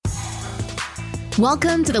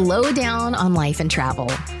Welcome to the Lowdown on Life and Travel,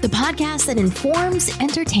 the podcast that informs,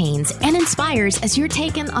 entertains, and inspires as you're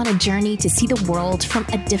taken on a journey to see the world from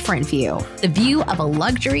a different view. The view of a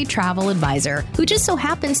luxury travel advisor who just so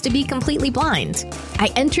happens to be completely blind.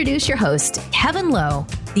 I introduce your host, Kevin Lowe,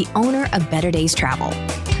 the owner of Better Days Travel.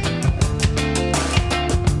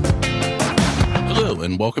 Hello,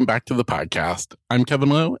 and welcome back to the podcast. I'm Kevin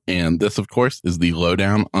Lowe, and this, of course, is the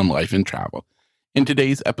Lowdown on Life and Travel. In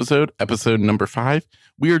today's episode number 5,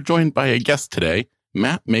 we are joined by a guest today,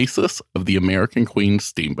 Matt Macis of the American Queen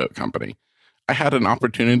Steamboat Company. I had an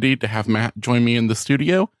opportunity to have Matt join me in the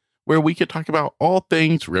studio where we could talk about all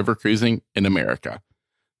things river cruising in America.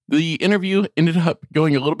 The interview ended up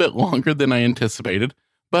going a little bit longer than I anticipated,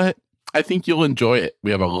 but I think you'll enjoy it.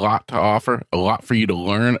 We have a lot to offer, a lot for you to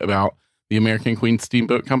learn about the American Queen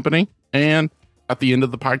Steamboat Company, and at the end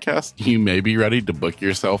of the podcast, you may be ready to book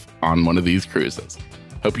yourself on one of these cruises.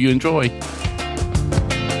 Hope you enjoy.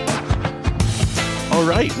 All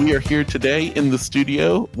right, we are here today in the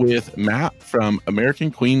studio with Matt from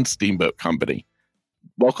American Queen Steamboat Company.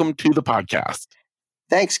 Welcome to the podcast.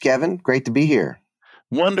 Thanks, Kevin. Great to be here.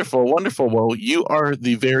 Wonderful, wonderful. Well, you are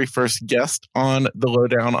the very first guest on the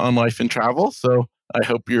Lowdown on Life and Travel, so I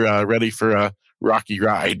hope you're ready for a rocky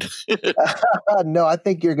ride. No, I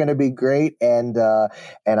think you're going to be great, and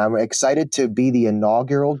I'm excited to be the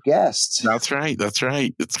inaugural guest. That's right.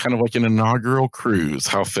 It's kind of like an inaugural cruise.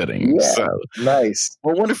 How fitting. Yeah, so nice.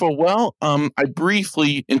 Well, wonderful. Well, I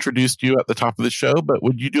briefly introduced you at the top of the show, but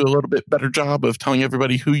would you do a little bit better job of telling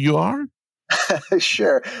everybody who you are?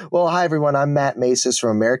 Sure. Well, hi, everyone. I'm Matt Macis from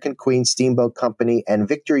American Queen Steamboat Company and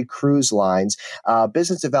Victory Cruise Lines,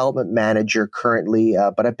 business development manager currently,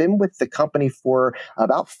 but I've been with the company for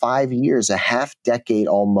about 5 years, a half decade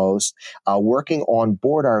almost, working on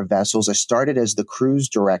board our vessels. I started as the cruise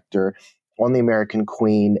director on the American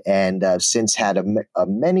Queen, and since had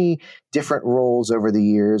many different roles over the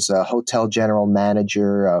years, hotel general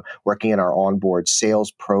manager, working in our onboard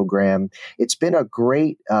sales program. It's been a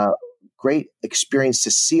great experience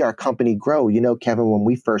to see our company grow. You know, Kevin, when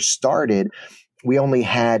we first started, we only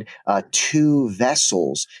had 2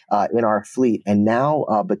 vessels in our fleet. And now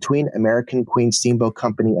between American Queen Steamboat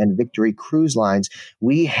Company and Victory Cruise Lines,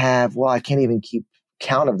 we have, I can't even keep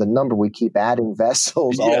count of the number. We keep adding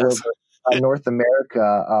vessels all over North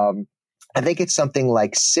America. I think it's something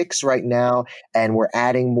like 6 right now, and we're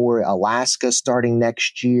adding more Alaska starting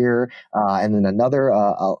next year, and then another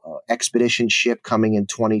expedition ship coming in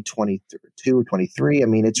 2022, 23. I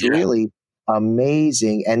mean, it's really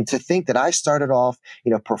amazing. And to think that I started off,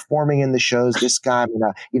 performing in the shows, this guy,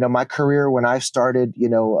 my career when I started,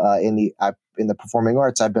 in the performing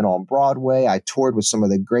arts, I've been on Broadway. I toured with some of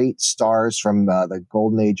the great stars from the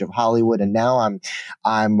golden age of Hollywood, and now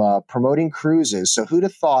I'm promoting cruises. So who'd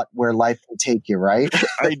have thought where life can take you, right?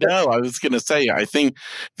 I know. I was going to say, I think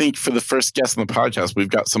for the first guest on the podcast, we've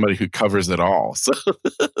got somebody who covers it all. So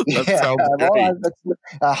that sounds great.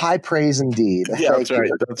 That's high praise indeed. Yeah, that's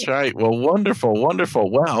right. That's right. Well, wonderful,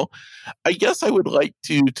 wonderful. Well, I guess I would like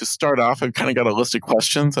to start off. I've kind of got a list of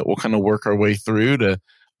questions that we'll kind of work our way through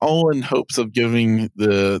all in hopes of giving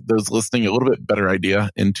those listening a little bit better idea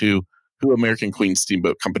into who American Queen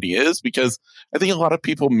Steamboat Company is, because I think a lot of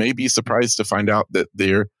people may be surprised to find out that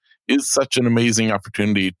there is such an amazing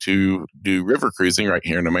opportunity to do river cruising right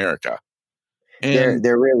here in America. And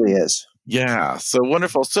there really is. Yeah, so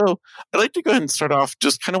wonderful. So I'd like to go ahead and start off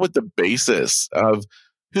just kind of with the basis of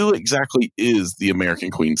who exactly is the American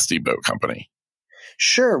Queen Steamboat Company.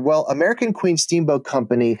 Sure. Well, American Queen Steamboat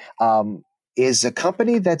Company is a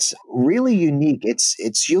company that's really unique.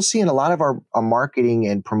 It's you'll see in a lot of our marketing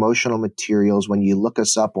and promotional materials when you look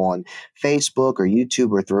us up on Facebook or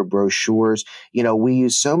YouTube or through brochures. We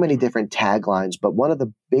use so many different taglines, but one of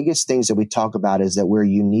the biggest things that we talk about is that we're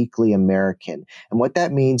uniquely American. And what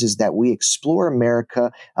that means is that we explore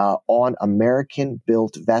America on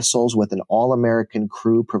American-built vessels with an all-American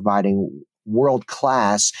crew providing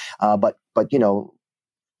world-class, but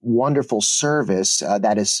wonderful service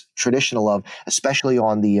that is traditional of, especially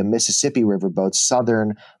on the Mississippi riverboats,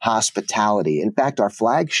 Southern hospitality. In fact, our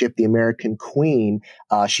flagship, the American Queen,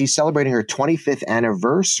 she's celebrating her 25th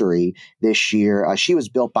anniversary this year. She was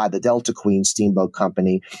built by the Delta Queen Steamboat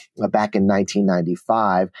Company back in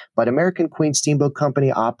 1995. But American Queen Steamboat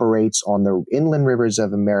Company operates on the inland rivers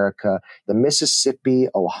of America, the Mississippi,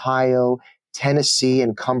 Ohio, Tennessee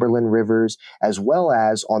and Cumberland rivers, as well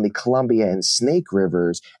as on the Columbia and Snake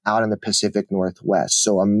rivers out in the Pacific Northwest.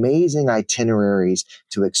 So amazing itineraries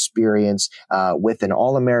to experience with an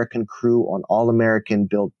all-American crew on all-American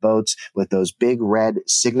built boats with those big red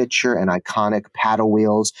signature and iconic paddle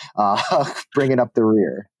wheels bringing up the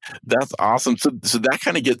rear. That's awesome. So that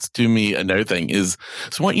kind of gets to me. Another thing is,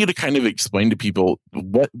 so I want you to kind of explain to people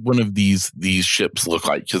what one of these ships look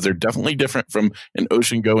like, because they're definitely different from an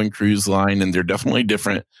ocean going cruise line, and they're definitely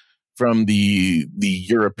different from the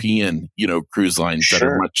European, cruise lines that are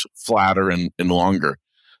Sure. much flatter and longer.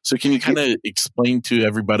 So can you kind of explain to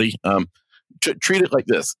everybody? Treat it like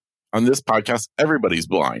this. On this podcast, everybody's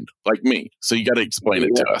blind, like me. So you got to explain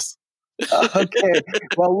it to us. Okay.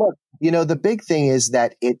 Well, look, the big thing is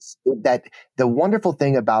that that the wonderful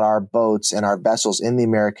thing about our boats and our vessels in the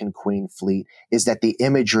American Queen fleet is that the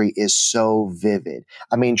imagery is so vivid.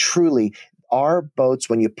 I mean, truly, our boats,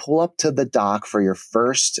 when you pull up to the dock for your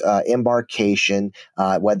first embarkation,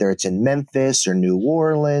 whether it's in Memphis or New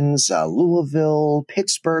Orleans, Louisville,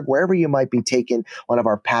 Pittsburgh, wherever you might be taking one of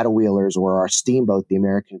our paddle wheelers or our steamboat, the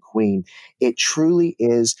American Queen, it truly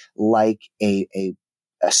is like a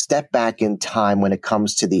step back in time when it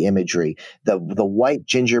comes to the imagery. The white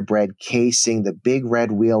gingerbread casing, the big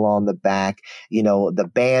red wheel on the back,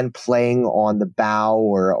 the band playing on the bow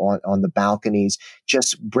or on the balconies,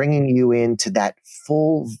 just bringing you into that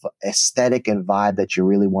full aesthetic and vibe that you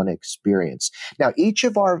really want to experience. Now, each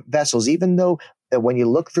of our vessels, even though when you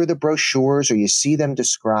look through the brochures or you see them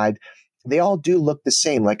described, they all do look the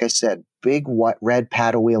same. Like I said, big white, red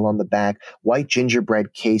paddle wheel on the back, white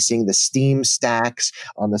gingerbread casing, the steam stacks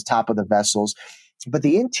on the top of the vessels. But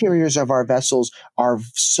the interiors of our vessels are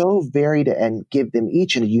so varied and give them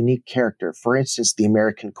each a unique character. For instance, the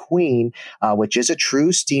American Queen, which is a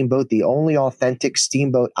true steamboat, the only authentic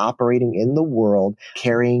steamboat operating in the world,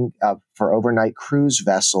 carrying for overnight cruise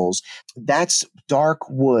vessels. That's dark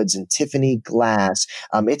woods and Tiffany glass.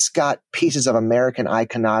 It's got pieces of American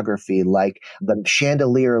iconography like the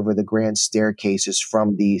chandelier over the grand staircases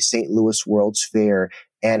from the St. Louis World's Fair.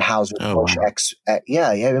 Anheuser-Busch. Wow. Yeah.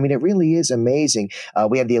 I mean, it really is amazing.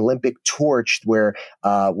 We have the Olympic torch where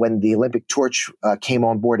when the Olympic torch came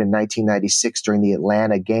on board in 1996 during the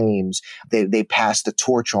Atlanta Games, they passed the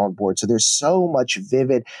torch on board. So there's so much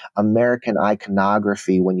vivid American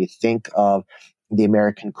iconography when you think of the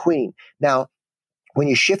American Queen. Now, when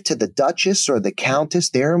you shift to the Duchess or the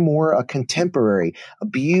Countess, they're more a contemporary, a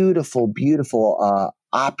beautiful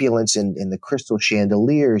opulence in the crystal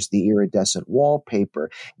chandeliers, the iridescent wallpaper,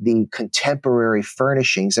 the contemporary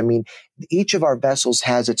furnishings. I mean, each of our vessels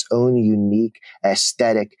has its own unique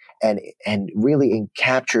aesthetic and really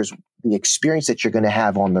captures the experience that you're going to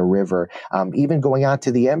have on the river. Even going out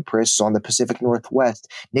to the Empress on the Pacific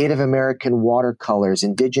Northwest, Native American watercolors,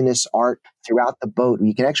 indigenous art throughout the boat.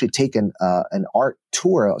 You can actually take an art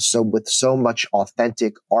tour. So with so much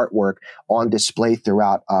authentic artwork on display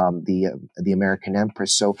throughout the American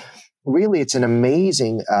Empress. So really, it's an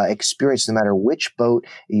amazing experience. No matter which boat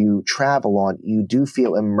you travel on, you do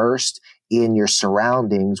feel immersed in your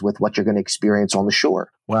surroundings with what you're going to experience on the shore.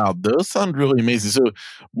 Wow, those sound really amazing. So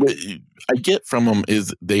what I get from them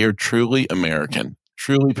is they are truly American,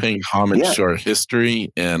 truly paying homage to our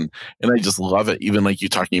history, and I just love it. Even like you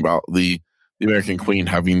talking about the American Queen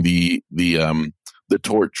having the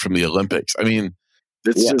torch from the Olympics. I mean,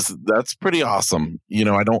 that's pretty awesome.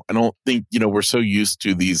 I don't think we're so used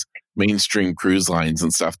to these mainstream cruise lines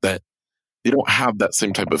and stuff that they don't have that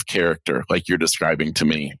same type of character like you're describing to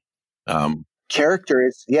me. Character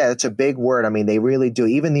is, it's a big word. I mean, they really do.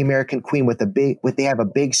 Even the American Queen we have a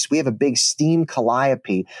big steam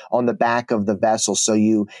calliope on the back of the vessel. So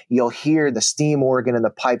you'll hear the steam organ and the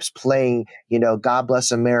pipes playing, God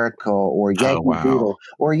Bless America or Yankee Doodle,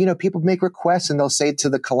 or, people make requests and they'll say to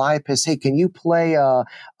the calliopeist, hey, can you play,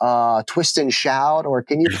 Twist and Shout? Or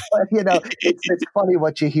can you play, it's funny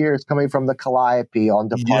what you hear is coming from the calliope on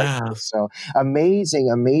departure. Yeah. So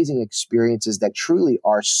amazing experiences that truly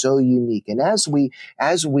are so unique. And as we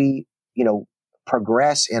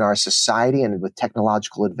progress in our society and with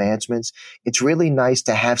technological advancements, it's really nice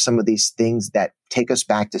to have some of these things that take us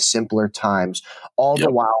back to simpler times, all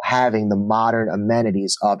the while having the modern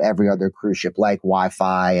amenities of every other cruise ship, like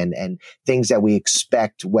Wi-Fi and things that we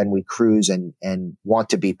expect when we cruise and want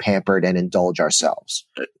to be pampered and indulge ourselves.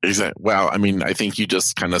 Exactly. Wow. I mean, I think you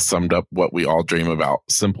just kind of summed up what we all dream about: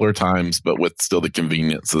 simpler times, but with still the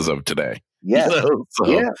conveniences of today. Yeah.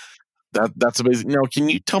 That's amazing. Now, can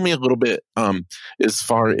you tell me a little bit as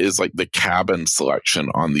far as like the cabin selection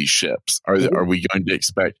on these ships? Are we going to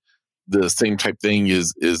expect the same type thing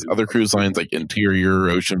as other cruise lines, like interior,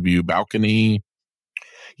 ocean view, balcony?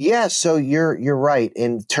 Yeah, so you're right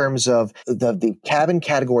in terms of the cabin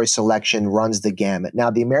category selection runs the gamut. Now,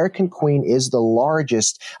 the American Queen is the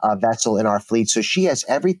largest vessel in our fleet, so she has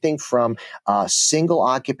everything from single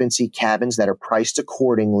occupancy cabins that are priced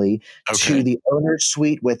accordingly to Okay. the owner's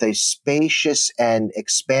suite with a spacious and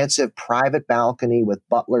expansive private balcony with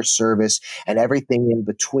butler service and everything in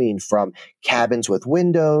between, from cabins with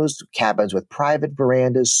windows, cabins with private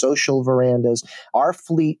verandas, social verandas. Our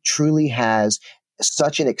fleet truly has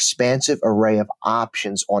such an expansive array of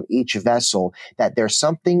options on each vessel that there's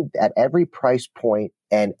something at every price point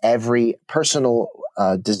and every personal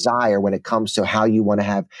desire when it comes to how you want to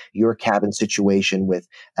have your cabin situation with,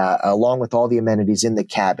 along with all the amenities in the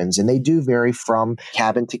cabins. And they do vary from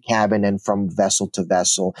cabin to cabin and from vessel to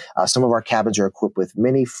vessel. Some of our cabins are equipped with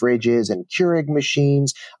mini fridges and Keurig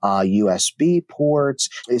machines, USB ports.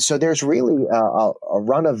 So there's really a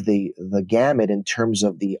run of the gamut in terms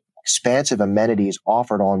of the expansive amenities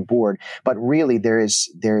offered on board, but really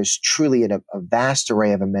there's truly a vast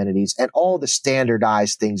array of amenities and all the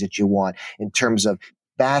standardized things that you want in terms of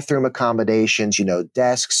bathroom accommodations,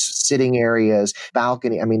 desks, sitting areas,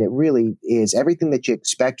 balcony. I mean, it really is everything that you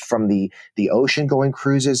expect from the ocean going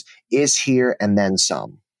cruises is here and then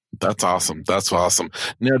some. That's awesome. That's awesome.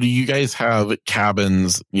 Now, do you guys have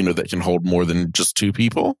cabins, that can hold more than just two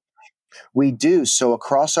people? We do. So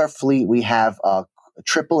across our fleet, we have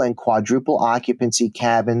triple and quadruple occupancy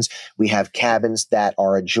cabins. We have cabins that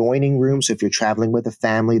are adjoining rooms. So if you're traveling with a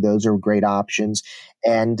family, those are great options.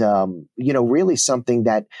 And, really something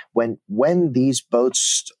that when these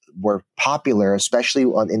boats were popular, especially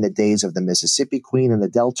in the days of the Mississippi Queen and the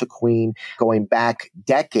Delta Queen, going back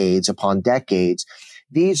decades upon decades,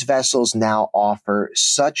 these vessels now offer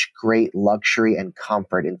such great luxury and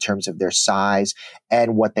comfort in terms of their size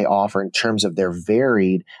and what they offer in terms of their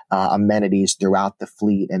varied amenities throughout the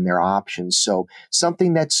fleet and their options. So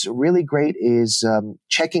something that's really great is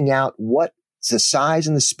checking out what the size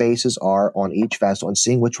and the spaces are on each vessel and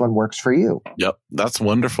seeing which one works for you. Yep. That's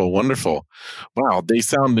wonderful. Wonderful. Wow. They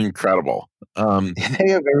sound incredible.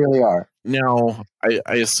 They really are. Now,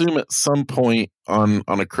 I assume at some point on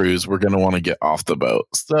a cruise, we're going to want to get off the boat.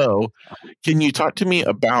 So can you talk to me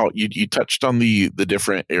about, you touched on the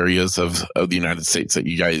different areas of the United States that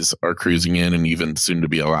you guys are cruising in and even soon to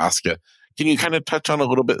be Alaska. Can you kind of touch on a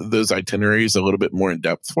little bit of those itineraries a little bit more in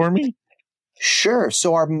depth for me? Sure.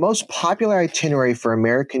 So our most popular itinerary for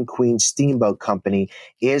American Queen Steamboat Company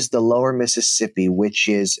is the Lower Mississippi, which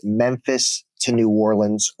is Memphis to New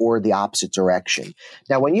Orleans or the opposite direction.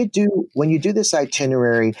 Now, when you do this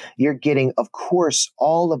itinerary, you're getting, of course,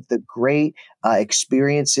 all of the great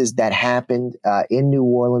experiences that happened in New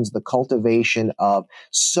Orleans, the cultivation of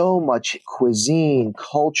so much cuisine,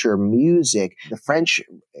 culture, music, the French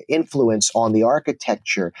influence on the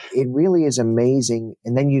architecture. It really is amazing.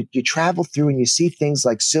 And then you travel through and you see things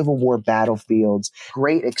like Civil War battlefields,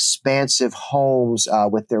 great expansive homes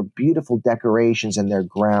with their beautiful decorations and their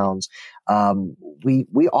grounds.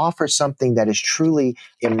 We offer something that is truly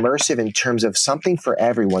immersive in terms of something for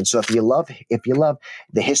everyone. So if you love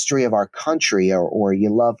the history of our country, or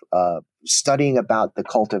you love studying about the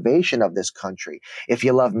cultivation of this country, if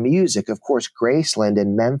you love music, of course, Graceland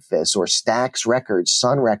in Memphis, or Stax Records,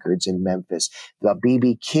 Sun Records in Memphis,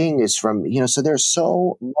 B.B. King is from, so there's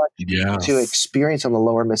so much to experience on the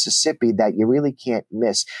Lower Mississippi that you really can't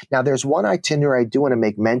miss. Now, there's one itinerary I do want to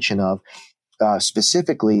make mention of.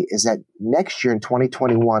 Specifically, is that next year in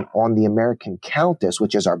 2021 on the American Countess,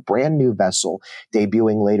 which is our brand new vessel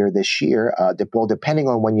debuting later this year, depending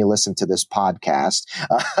on when you listen to this podcast,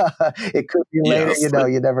 it could be later,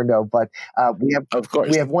 you never know. But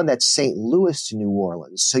we have one that's St. Louis to New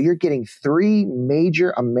Orleans. So you're getting 3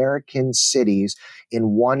 major American cities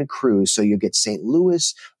in one cruise. So you get St.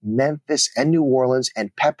 Louis, Memphis, and New Orleans,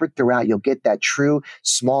 and peppered throughout, you'll get that true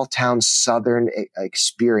small town Southern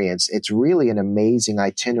experience. It's really an amazing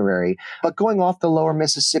itinerary. But going off the Lower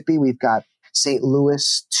Mississippi, we've got St.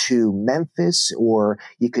 Louis to Memphis, or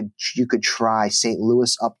you could try St.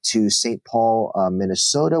 Louis up to St. Paul,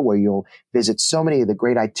 Minnesota, where you'll visit so many of the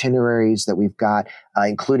great itineraries that we've got,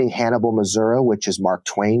 including Hannibal, Missouri, which is Mark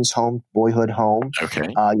Twain's boyhood home. Okay.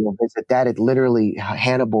 You'll visit that.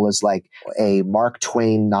 Hannibal is like a Mark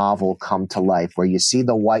Twain novel come to life, where you see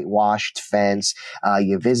the whitewashed fence,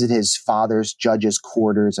 you visit his father's judge's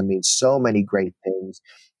quarters. I mean, so many great things.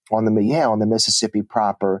 on the Mississippi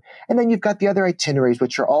proper. And then you've got the other itineraries,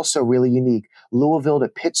 which are also really unique. Louisville to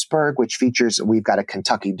Pittsburgh, which we've got a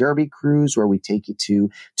Kentucky Derby cruise where we take you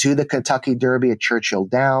to the Kentucky Derby at Churchill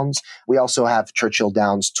Downs. We also have Churchill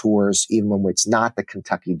Downs tours, even when it's not the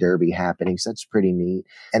Kentucky Derby happening. So that's pretty neat.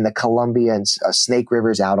 And the Columbia and Snake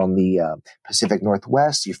Rivers out on the Pacific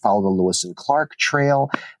Northwest. You follow the Lewis and Clark Trail.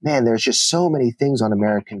 Man, there's just so many things on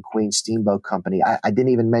American Queen Steamboat Company. I didn't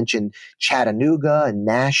even mention Chattanooga and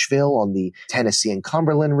Nashville on the Tennessee and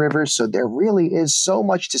Cumberland rivers. So there really is so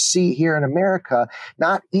much to see here in America,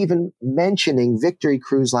 not even mentioning Victory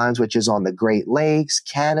Cruise Lines, which is on the Great Lakes,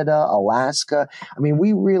 Canada, Alaska. I mean,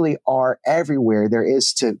 we really are everywhere there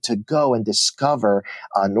is to go and discover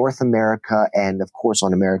North America, and of course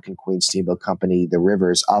on American Queen Steamboat Company, the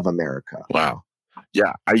rivers of America. Wow.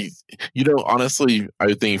 Yeah, honestly, I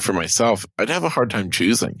would think for myself, I'd have a hard time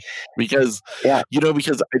choosing because I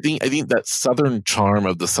think that southern charm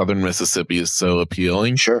of the southern Mississippi is so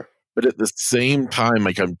appealing. Sure. But at the same time,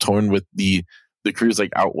 like I'm torn with the cruise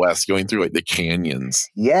like out west, going through like the canyons.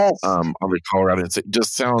 Yes. On the Colorado, it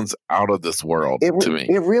just sounds out of this world to me.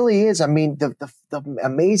 It really is. I mean, the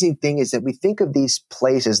amazing thing is that we think of these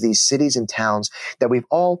places, these cities and towns that we've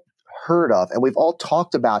all heard of and we've all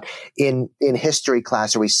talked about in history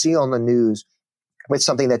class, or we see on the news with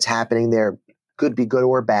something that's happening there, could be good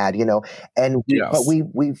or bad, and yes. But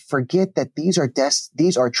we forget that these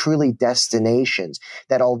are truly destinations,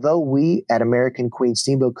 that although we at American Queen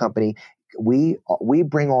Steamboat Company, we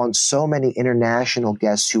bring on so many international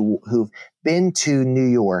guests who've been to New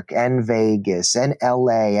York and Vegas and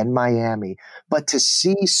LA and Miami, but to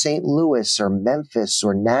see St. Louis or Memphis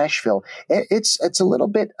or Nashville, it's a little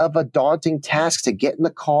bit of a daunting task to get in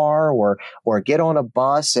the car or get on a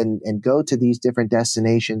bus and go to these different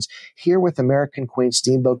destinations. Here with American Queen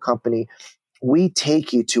Steamboat Company, we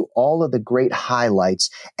take you to all of the great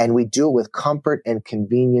highlights, and we do it with comfort and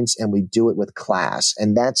convenience, and we do it with class.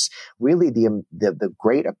 And that's really the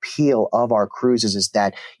great appeal of our cruises, is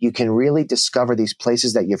that you can really discover these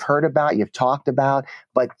places that you've heard about, you've talked about,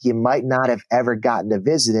 but you might not have ever gotten to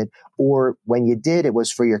visit it. Or when you did, it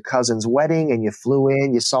was for your cousin's wedding and you flew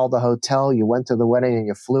in, you saw the hotel, you went to the wedding and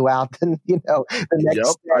you flew out, the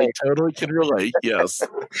next day. I totally can relate. Yes.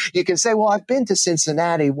 You can say, well, I've been to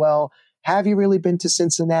Cincinnati. Well, have you really been to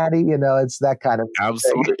Cincinnati? It's that kind of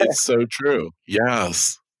absolutely. thing. It's so true.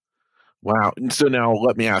 Yes. Wow. So now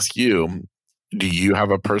let me ask you, do you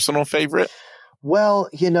have a personal favorite? Well,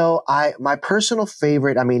 my personal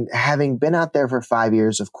favorite, I mean, having been out there for 5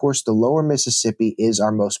 years, of course, the lower Mississippi is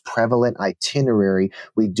our most prevalent itinerary.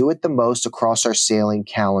 We do it the most across our sailing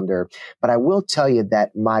calendar. But I will tell you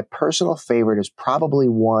that my personal favorite is probably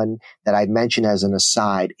one that I mentioned as an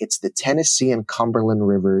aside. It's the Tennessee and Cumberland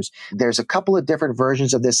rivers. There's a couple of different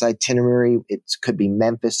versions of this itinerary. It could be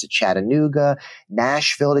Memphis to Chattanooga,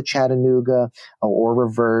 Nashville to Chattanooga, or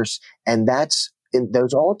reverse. And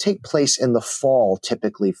those all take place in the fall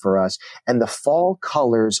typically for us. And the fall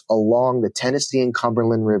colors along the Tennessee and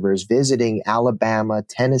Cumberland rivers, visiting Alabama,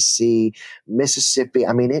 Tennessee, Mississippi.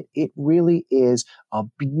 I mean, it really is a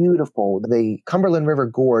beautiful, the Cumberland River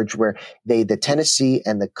Gorge, where the Tennessee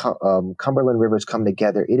and the Cumberland rivers come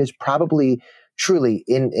together. It is probably truly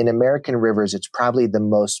in American rivers, it's probably the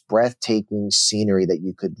most breathtaking scenery that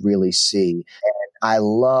you could really see. I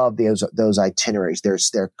love those itineraries.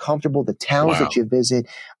 They're comfortable. The towns that you visit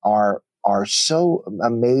are so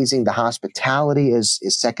amazing. The hospitality is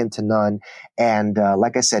second to none. And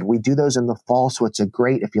like I said, we do those in the fall, so it's a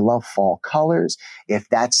great, if you love fall colors, if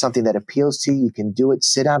that's something that appeals to you, you can do it.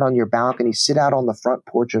 Sit out on your balcony, sit out on the front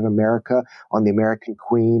porch of America on the American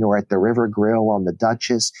Queen, or at the River Grill on the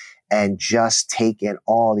Duchess, and just take in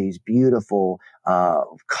all these beautiful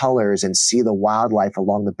colors and see the wildlife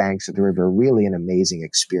along the banks of the river. Really an amazing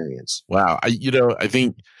experience. Wow. I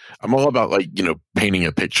think I'm all about painting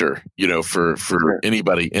a picture, for Sure.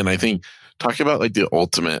 anybody. And I think talking about like the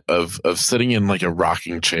ultimate of sitting in like a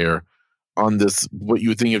rocking chair on this, what you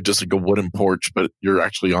would think of just like a wooden porch, but you're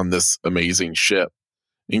actually on this amazing ship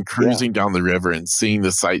and cruising down the river and seeing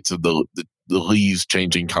the sights of the leaves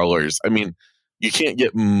changing colors. I mean, you can't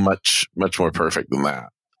get much more perfect than that.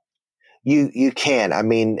 You can. I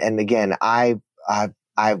mean, and again, I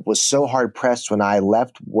was so hard pressed when I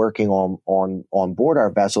left working on board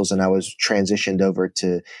our vessels and I was transitioned over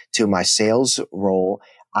to my sales role.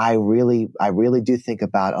 I really do think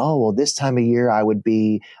about, this time of year I would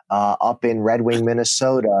be up in Red Wing,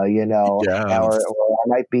 Minnesota, Yes. or I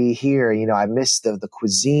might be here. I miss the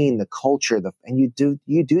cuisine, the culture, and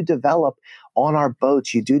you do develop on our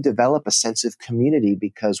boats. You do develop a sense of community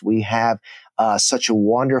because we have such a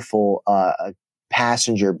wonderful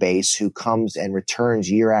passenger base who comes and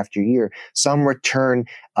returns year after year. Some return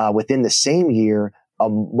within the same year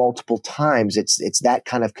multiple times. It's that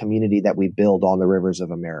kind of community that we build on the rivers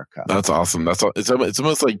of America. That's awesome. It's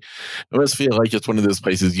almost like, I almost feel like it's one of those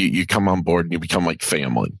places you come on board and you become like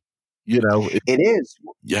family. It is.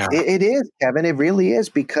 Yeah. It is, Kevin. It really is,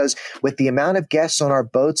 because with the amount of guests on our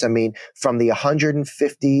boats, I mean, from the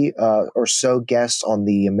 150 or so guests on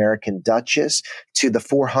the American Duchess to the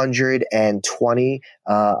 420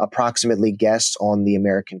 approximately guests on the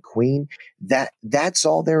American Queen, that's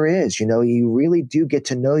all there is. You really do get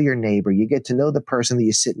to know your neighbor. You get to know the person that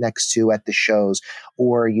you sit next to at the shows,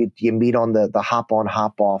 or you meet on the hop on,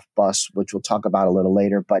 hop off bus, which we'll talk about a little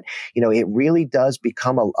later. But, it really does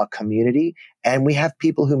become a community. And we have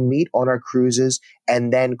people who meet on our cruises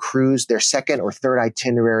and then cruise their second or third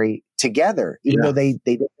itinerary together, even though they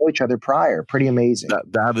didn't know each other prior. Pretty amazing.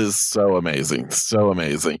 That is so amazing. So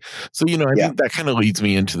amazing. So, I think that kind of leads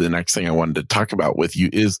me into the next thing I wanted to talk about with you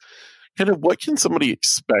is kind of what can somebody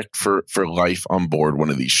expect for life on board one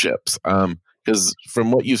of these ships? Because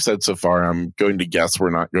from what you've said so far, I'm going to guess we're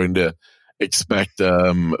not going to expect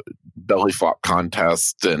belly flop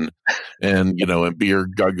contests and beer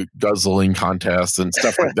guzzling contests and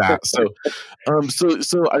stuff like that. So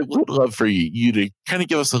I would love for you to kind of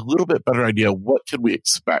give us a little bit better idea. What could we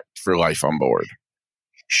expect for life on board?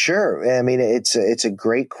 Sure. I mean, it's a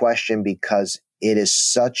great question because it is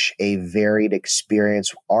such a varied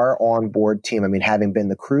experience. Our onboard team, I mean, having been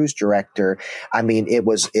the cruise director, I mean,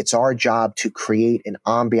 it's our job to create an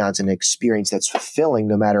ambiance and an experience that's fulfilling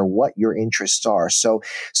no matter what your interests are. So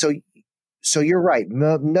you're right.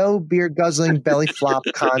 No beer guzzling belly flop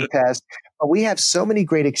contest. But we have so many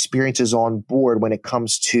great experiences on board when it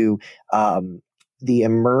comes to the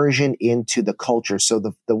immersion into the culture. So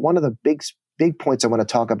the one of the big points I want to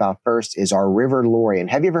talk about first is our River Lorien.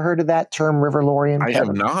 Have you ever heard of that term, River Lorien? I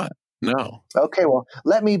have not. No. Okay, well,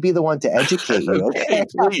 let me be the one to educate you. Okay,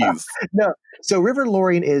 please. No. So River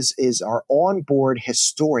Lorien is our onboard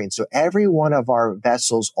historian. So every one of our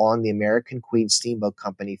vessels on the American Queen Steamboat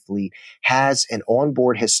Company fleet has an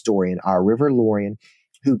onboard historian, our River Lorien,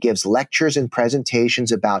 who gives lectures and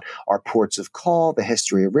presentations about our ports of call, the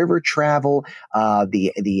history of river travel,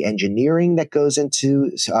 the engineering that goes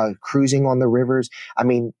into cruising on the rivers. I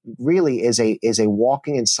mean, really is a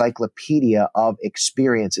walking encyclopedia of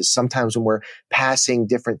experiences. Sometimes when we're passing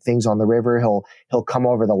different things on the river, he'll come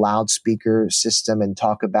over the loudspeaker system and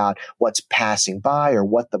talk about what's passing by or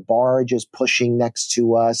what the barge is pushing next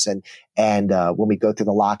to us. And when we go through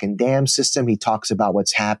the lock and dam system, he talks about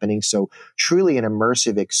what's happening. So truly an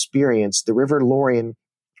immersive experience. The River Lorien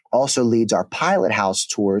also leads our pilot house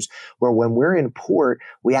tours, where when we're in port,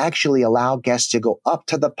 we actually allow guests to go up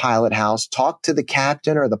to the pilot house, talk to the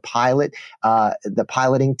captain or the pilot, the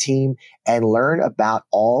piloting team, and learn about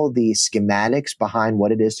all the schematics behind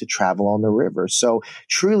what it is to travel on the river. So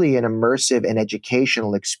truly an immersive and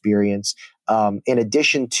educational experience. In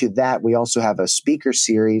addition to that, we also have a speaker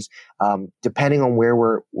series, depending on where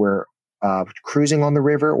we're cruising on the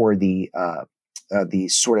river, or the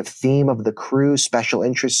sort of theme of the cruise, special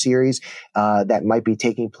interest series that might be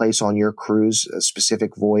taking place on your cruise, a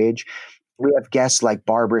specific voyage. We have guests like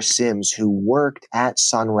Barbara Sims, who worked at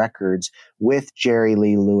Sun Records with Jerry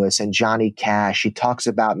Lee Lewis and Johnny Cash. She talks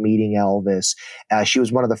about meeting Elvis. She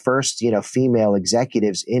was one of the first, female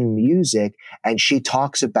executives in music. And she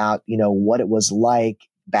talks about, what it was like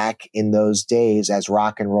back in those days as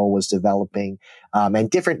rock and roll was developing. And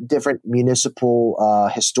different municipal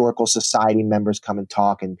historical society members come and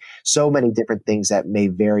talk, and so many different things that may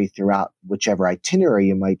vary throughout whichever itinerary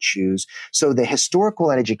you might choose. So the historical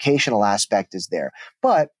and educational aspect is there,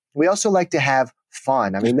 but we also like to have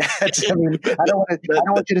fun. I mean, I don't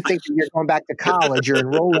want you to think that you're going back to college. You're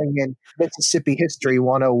enrolling in Mississippi History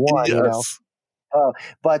 101. Yes.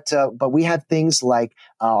 But we have things like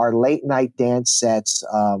our late night dance sets,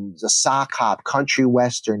 the sock hop, country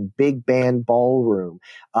western, big band ballroom,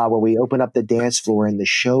 where we open up the dance floor in the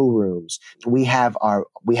showrooms. We have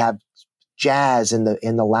jazz in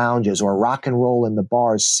the lounges, or rock and roll in the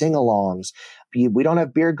bars, sing-alongs. We don't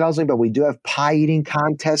have beer guzzling, but we do have pie eating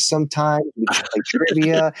contests sometimes. We play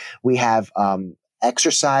trivia. We have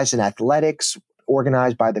exercise and athletics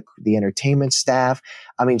organized by the entertainment staff.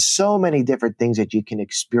 I mean, so many different things that you can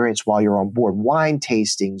experience while you're on board. Wine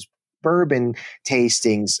tastings, bourbon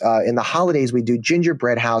tastings. In the holidays, we do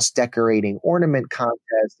gingerbread house decorating, ornament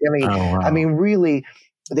contests. I mean, really,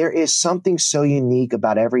 there is something so unique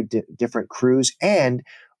about every different cruise. And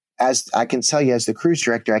as I can tell you, as the cruise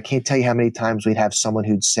director, I can't tell you how many times we'd have someone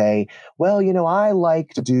who'd say, well, I like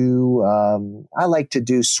to do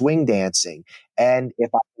swing dancing. And if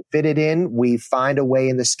I can fit it in, we find a way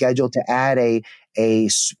in the schedule to add a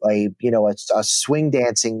swing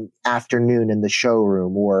dancing afternoon in the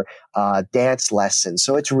showroom or dance lessons.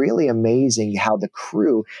 So it's really amazing how the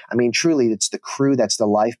crew, I mean, truly, it's the crew that's the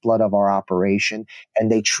lifeblood of our operation.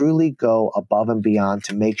 And they truly go above and beyond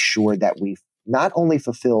to make sure that we not only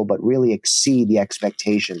fulfill, but really exceed the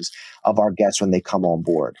expectations of our guests when they come on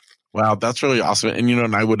board. Wow, that's really awesome. And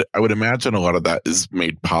and I would imagine a lot of that is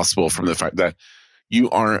made possible from the fact that you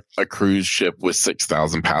aren't a cruise ship with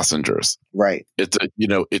 6,000 passengers. Right.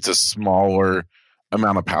 It's a smaller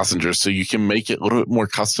amount of passengers, so you can make it a little bit more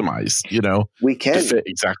customized, we can to fit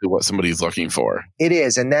exactly what somebody's looking for. It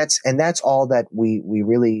is. And that's all that we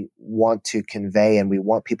really want to convey. And we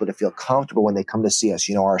want people to feel comfortable when they come to see us.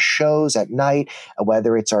 Our shows at night,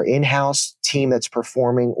 whether it's our in-house team that's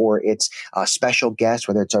performing or it's a special guest,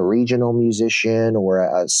 whether it's a regional musician or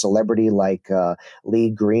a celebrity like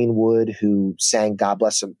Lee Greenwood, who sang God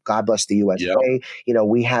Bless the USA. Yep.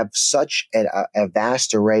 We have such a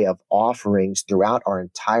vast array of offerings throughout our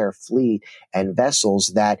entire fleet and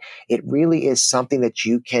vessels that it really is something that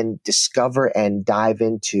you can discover and dive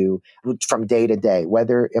into from day to day.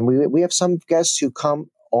 We have some guests who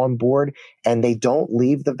come on board and they don't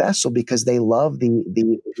leave the vessel because they love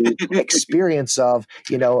the experience of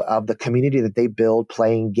the community that they build,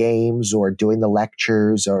 playing games or doing the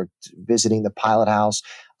lectures or visiting the pilot house.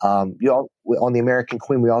 On the American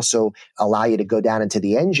Queen, we also allow you to go down into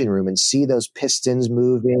the engine room and see those pistons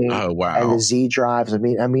moving. Oh, wow. And the Z drives. I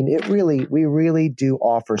mean, we really do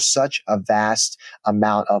offer such a vast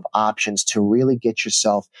amount of options to really get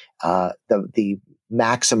yourself the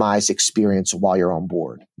maximized experience while you're on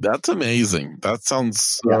board. That's amazing. That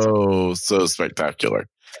sounds so spectacular.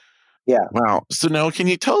 Yeah. Wow. So now can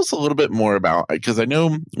you tell us a little bit more about, because I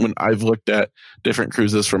know when I've looked at different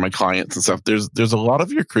cruises for my clients and stuff, there's a lot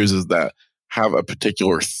of your cruises that have a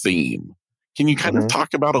particular theme. Can you kind of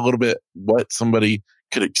talk about a little bit what somebody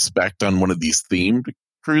could expect on one of these themed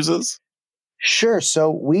cruises? Sure.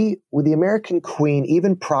 So with the American Queen,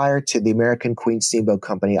 even prior to the American Queen Steamboat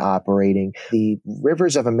Company operating, the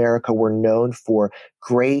Rivers of America were known for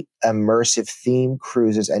great immersive theme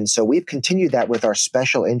cruises. And so we've continued that with our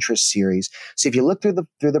special interest series. So if you look through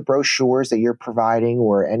the brochures that you're providing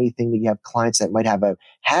or anything that you have clients that might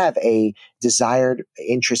have a desired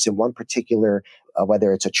interest in one particular,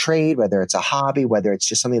 whether it's a trade, whether it's a hobby, whether it's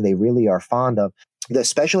just something they really are fond of, the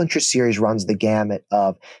special interest series runs the gamut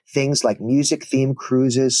of things like music themed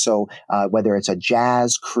cruises. So whether it's a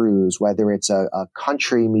jazz cruise, whether it's a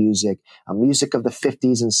country music, a music of the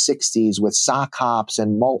 50s and 60s with sock hops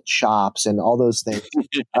and malt shops and all those things.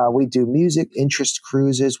 We do music interest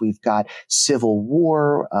cruises. We've got Civil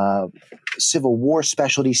War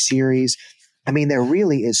specialty series. I mean, there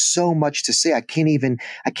really is so much to say. I can't even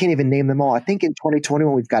name them all. I think in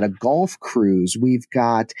 2021 we've got a golf cruise. We've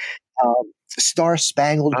got Star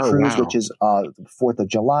Spangled Cruise, wow. which is the 4th of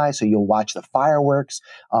July. So you'll watch the fireworks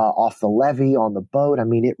off the levee on the boat. I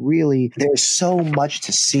mean, there's so much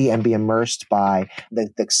to see and be immersed by.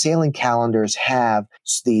 The sailing calendars have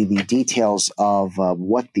the details of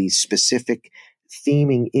what the specific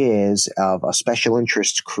theming is of a special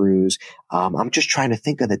interest cruise. I'm just trying to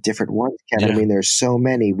think of the different ones, Kevin. Yeah. I mean, there's so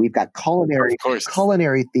many. We've got culinary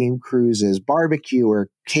themed cruises, barbecue or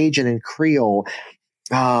Cajun and Creole.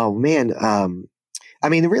 Oh man. I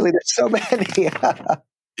mean, really, there's so many.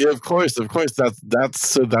 Yeah, of course.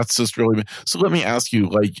 That's just really. So let me ask you,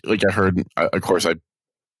 like I heard, of course, I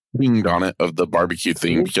pinged on it of the barbecue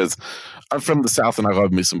theme because I'm from the South and I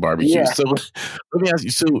love me some barbecue. Yeah. So let me ask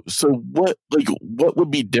you, so what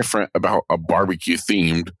would be different about a barbecue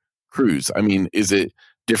themed cruise? I mean, is it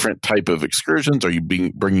different type of excursions? Are you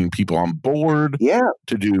bringing people on board? Yeah.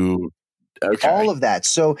 To do. Okay. All of that.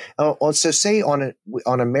 So say on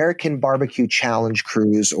American Barbecue Challenge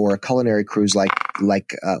cruise or a culinary cruise like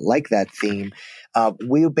that theme,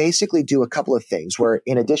 we basically do a couple of things where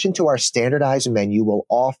in addition to our standardized menu, we'll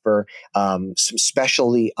offer some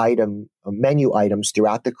specialty menu items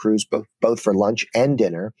throughout the cruise, both for lunch and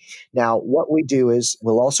dinner. Now, what we do is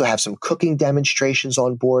we'll also have some cooking demonstrations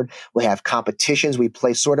on board. We'll have competitions. We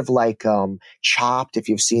play sort of like Chopped, if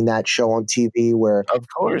you've seen that show on TV, where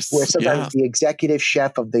sometimes the executive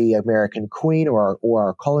chef of the American Queen or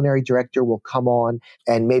our culinary director will come on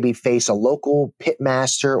and maybe face a local pit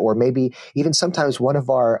master, or maybe even sometimes one of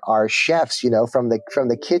our chefs, from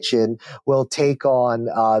the kitchen will take on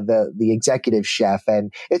the executive chef,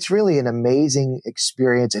 and it's really an amazing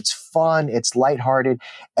experience. It's fun, it's lighthearted,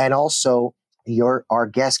 and also our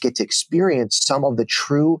guests get to experience some of the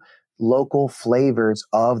true local flavors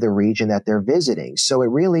of the region that they're visiting. So it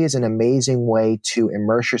really is an amazing way to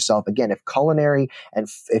immerse yourself. Again, if culinary and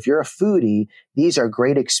if you're a foodie, these are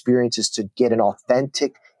great experiences to get an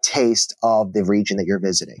authentic taste of the region that you're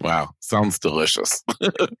visiting. Wow. Sounds delicious.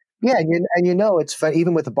 Yeah, and you know, it's fun.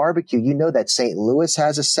 Even with the barbecue, you know that St. Louis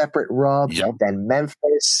has a separate rub, Yep. then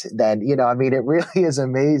Memphis, then, I mean, it really is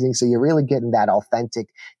amazing. So you're really getting that authentic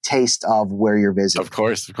taste of where you're visiting. Of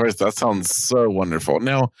course. That sounds so wonderful.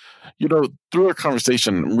 Now, through our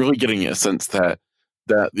conversation, I'm really getting a sense that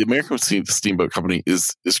the American Steamboat Company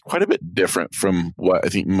is quite a bit different from what I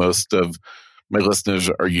think most of my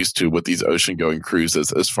listeners are used to with these ocean-going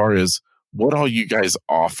cruises, as far as what all you guys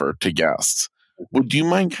offer to guests. Would you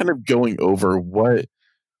mind kind of going over what,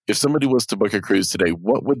 if somebody was to book a cruise today,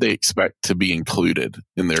 what would they expect to be included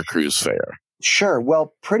in their cruise fare? Sure.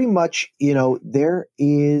 Well, pretty much, there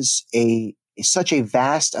is such a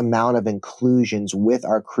vast amount of inclusions with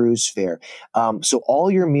our cruise fare. So all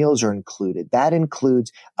your meals are included. That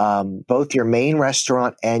includes both your main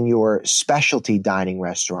restaurant and your specialty dining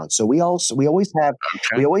restaurant. So we always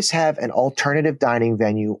have an alternative dining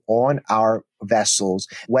venue on our vessels,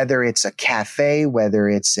 whether it's a cafe, whether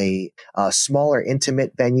it's a smaller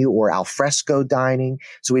intimate venue or alfresco dining.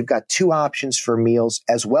 So we've got two options for meals,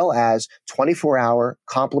 as well as 24-hour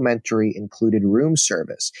complimentary included room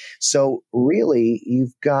service. So really,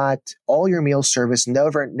 you've got all your meal service,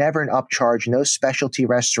 never an upcharge, no specialty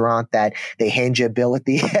restaurant that they hand you a bill at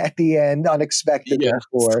the end unexpectedly. Yes.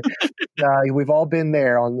 For. We've all been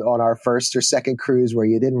there on our first or second cruise where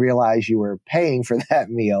you didn't realize you were paying for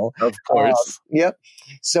that meal. Of course. Yep.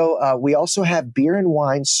 So we also have beer and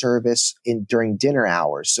wine service during dinner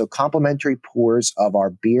hours. So complimentary pours of our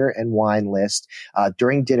beer and wine list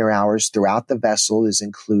during dinner hours throughout the vessel is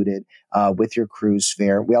included with your cruise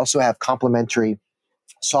fare. We also have complimentary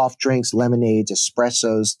soft drinks, lemonades,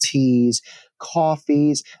 espressos, teas,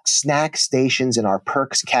 coffees, snack stations in our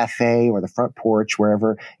Perks Cafe or the front porch,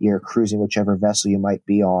 wherever you're cruising, whichever vessel you might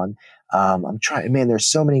be on. There's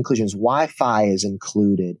so many inclusions. Wi-Fi is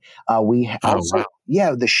included.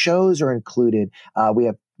 The shows are included. We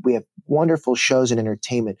have wonderful shows and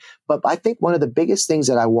entertainment. But I think one of the biggest things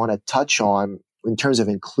that I want to touch on in terms of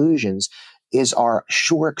inclusions is our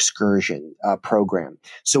shore excursion program.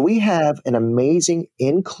 So we have an amazing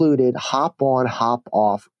included hop on, hop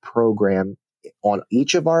off program on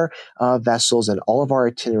each of our vessels and all of our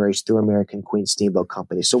itineraries through American Queen Steamboat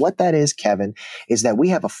Company. So what that is, Kevin, is that we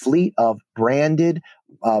have a fleet of branded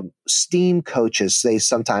steam coaches, they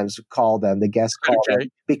sometimes call them, the guests call them,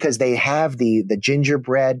 because they have the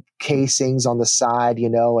gingerbread casings on the side,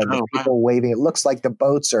 and the people waving. It looks like the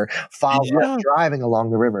boats are driving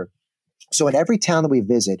along the river. So at every town that we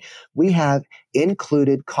visit, we have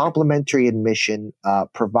included complimentary admission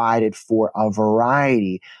provided for a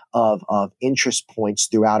variety of interest points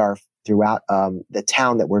throughout the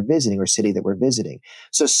town that we're visiting or city that we're visiting.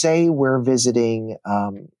 So say we're visiting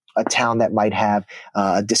a town that might have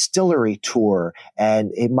a distillery tour,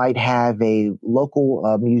 and it might have a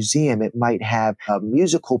local museum. It might have a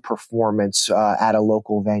musical performance at a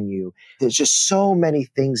local venue. There's just so many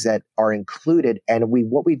things that are included. And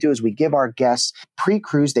what we do is we give our guests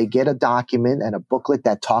pre-cruise, they get a document and a booklet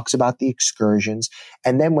that talks about the excursions.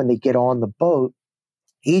 And then when they get on the boat,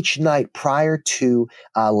 each night prior to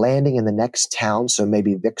landing in the next town, so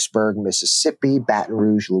maybe Vicksburg, Mississippi, Baton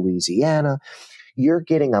Rouge, Louisiana, you're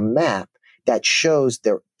getting a map that shows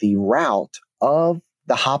the route of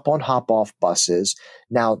the hop-on, hop-off buses.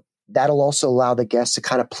 Now, that'll also allow the guests to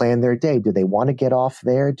kind of plan their day. Do they want to get off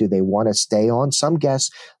there? Do they want to stay on? Some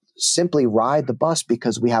guests simply ride the bus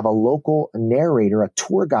because we have a local narrator, a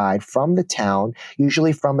tour guide from the town,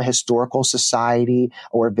 usually from a historical society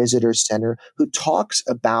or a visitor center, who talks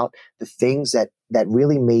about the things that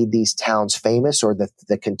really made these towns famous, or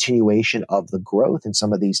the continuation of the growth in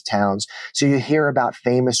some of these towns. So you hear about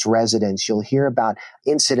famous residents. You'll hear about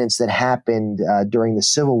incidents that happened during the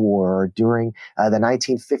Civil War or during the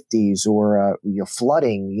 1950s, or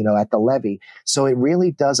flooding, at the levee. So it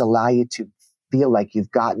really does allow you to feel like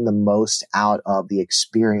you've gotten the most out of the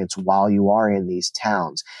experience while you are in these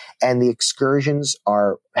towns. And the excursions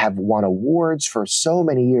have won awards for so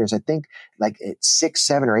many years. I think like 6,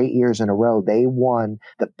 7, or 8 years in a row, they won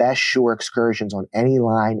the best shore excursions on any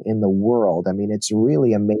line in the world. I mean, it's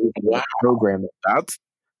really amazing program.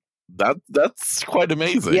 That's quite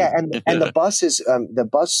amazing. Yeah, and the bus is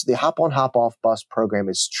the hop on hop off bus program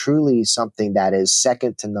is truly something that is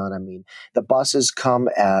second to none. I mean, the buses come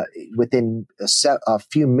within a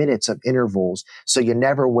few minutes of intervals, so you're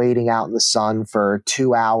never waiting out in the sun for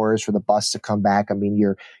 2 hours for the bus to come back. I mean,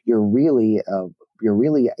 you're really you're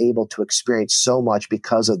really able to experience so much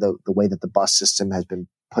because of the way that the bus system has been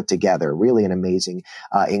put together. Really an amazing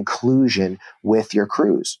inclusion with your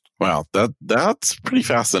cruise. Wow, that's pretty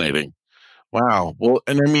fascinating. Wow. Well,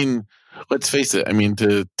 and I mean, let's face it. I mean,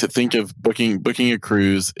 to think of booking a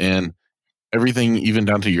cruise and everything, even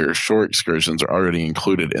down to your shore excursions, are already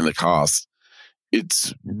included in the cost.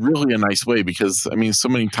 It's really a nice way because, I mean, so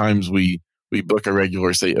many times we book a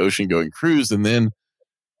regular, say, ocean going cruise, and then,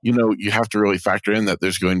 you have to really factor in that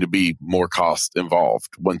there's going to be more cost involved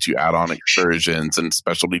once you add on excursions and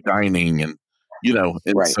specialty dining and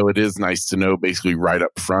Right. so it is nice to know basically right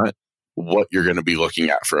up front what you're going to be looking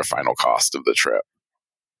at for a final cost of the trip.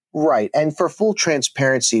 Right. And for full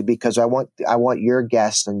transparency, because I want your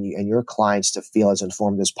guests and your clients to feel as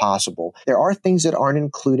informed as possible. There are things that aren't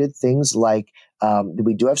included, things like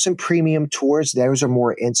we do have some premium tours. Those are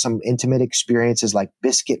more in some intimate experiences like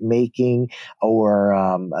biscuit making or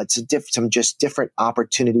some just different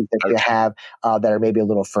opportunities that you have that are maybe a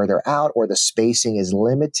little further out, or the spacing is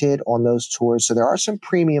limited on those tours. So there are some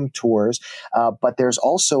premium tours, but there's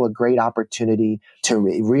also a great opportunity to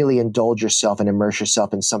really indulge yourself and immerse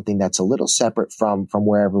yourself in something that's a little separate from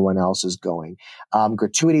where everyone else is going.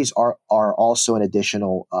 Gratuities are also an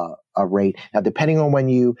additional rate. Now, depending on when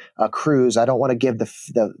you cruise, I don't want to give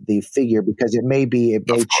the figure because it may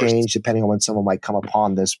change depending on when someone might come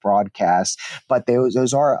upon this broadcast. But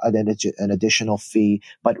those are an additional fee.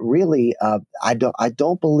 But really, I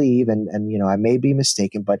don't believe, and I may be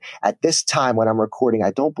mistaken, but at this time when I'm recording,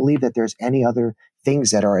 I don't believe that there's any other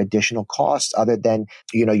things that are additional costs other than,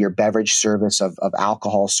 your beverage service of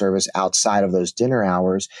alcohol service outside of those dinner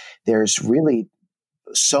hours. There's really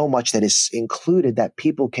so much that is included that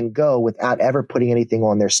people can go without ever putting anything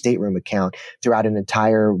on their stateroom account throughout an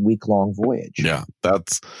entire week-long voyage. Yeah,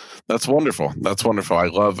 that's wonderful. That's wonderful. I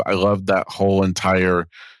love that whole entire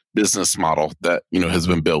business model that, has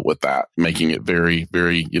been built with that, making it very,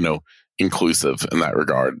 very, inclusive in that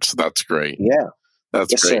regard. So that's great. Yeah.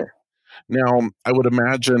 That's yes, great. Sir. Now, I would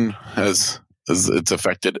imagine as it's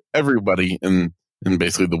affected everybody in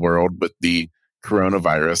basically the world, but the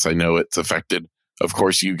coronavirus, I know it's affected, of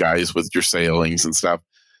course, you guys with your sailings and stuff,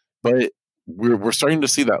 but we're starting to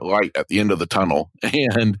see that light at the end of the tunnel.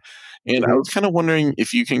 And I was kind of wondering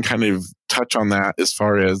if you can kind of touch on that as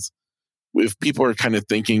far as if people are kind of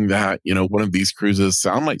thinking that, one of these cruises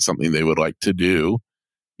sound like something they would like to do,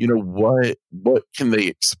 what can they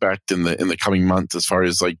expect in the coming months as far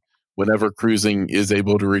as like whenever cruising is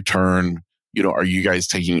able to return, are you guys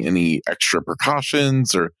taking any extra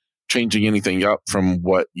precautions or changing anything up from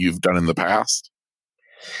what you've done in the past?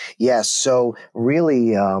 Yes. So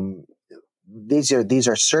really, these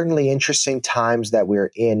are certainly interesting times that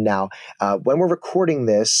we're in now. When we're recording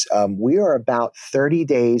this, we are about 30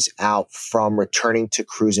 days out from returning to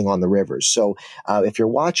cruising on the rivers. So if you're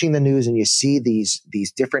watching the news and you see these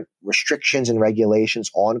different restrictions and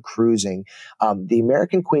regulations on cruising, the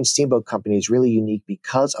American Queen Steamboat Company is really unique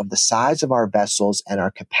because of the size of our vessels and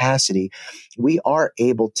our capacity. We are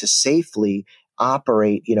able to safely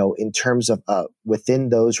operate, in terms of within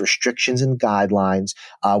those restrictions and guidelines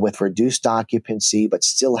with reduced occupancy, but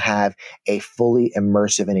still have a fully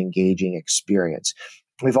immersive and engaging experience.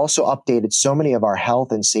 We've also updated so many of our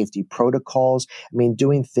health and safety protocols. I mean,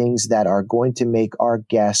 doing things that are going to make our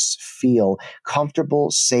guests feel comfortable,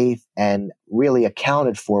 safe, and really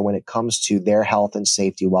accounted for when it comes to their health and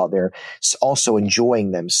safety while they're also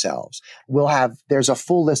enjoying themselves. There's a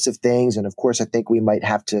full list of things. And of course, I think we might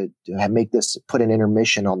have to put an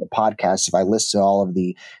intermission on the podcast if I list all of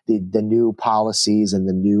the new policies and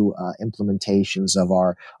the new implementations of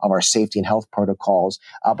our safety and health protocols.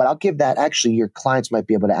 But I'll give that, actually, your clients might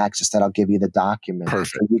be able to access that. I'll give you the document.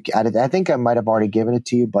 Perfect. I think I might have already given it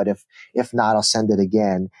to you, but if not, I'll send it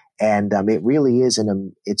again. And it really is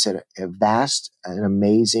it's a vast and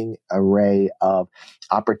amazing array of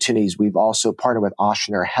opportunities. We've also partnered with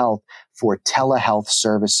Ochsner Health for telehealth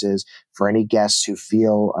services for any guests who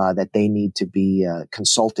feel that they need to be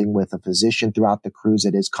consulting with a physician throughout the cruise.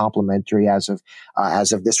 It is complimentary as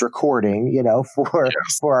of this recording, for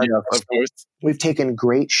our of course. We've taken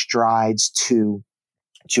great strides to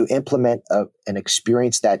implement an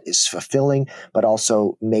experience that is fulfilling, but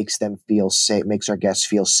also makes them feel safe, makes our guests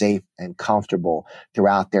feel safe and comfortable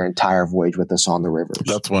throughout their entire voyage with us on the rivers.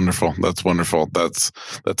 That's wonderful. That's wonderful. That's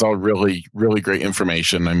all really, really great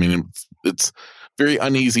information. I mean, it's very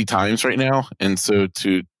uneasy times right now. And so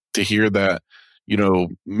to hear that,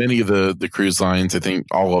 many of the cruise lines, I think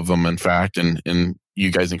all of them, in fact, and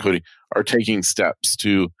you guys including, are taking steps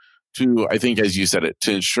to, I think, as you said it,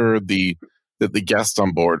 to ensure that the guests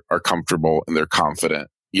on board are comfortable and they're confident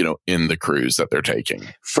in the cruise that they're taking.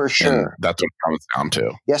 For sure. And that's what it comes down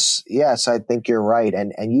to. Yes, I think you're right.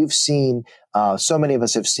 And you've seen, so many of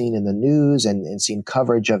us have seen in the news and seen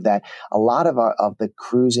coverage of that. A lot of the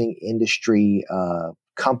cruising industry,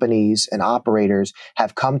 companies and operators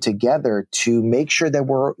have come together to make sure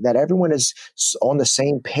that everyone is on the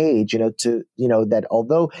same page, that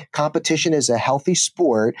although competition is a healthy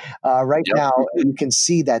sport, right now you can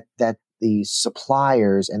see that the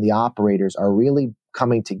suppliers and the operators are really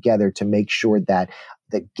coming together to make sure that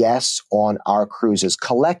the guests on our cruises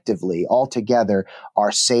collectively, all together,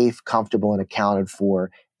 are safe, comfortable, and accounted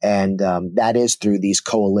for. And that is through these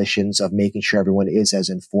coalitions of making sure everyone is as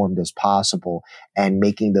informed as possible and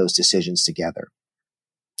making those decisions together.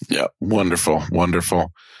 Yeah, wonderful,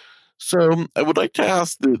 wonderful. So I would like to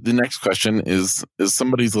ask the next question is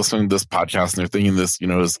somebody's listening to this podcast and they're thinking this,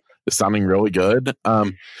 is sounding really good.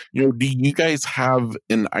 Do you guys have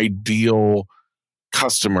an ideal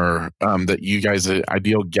customer that you guys, an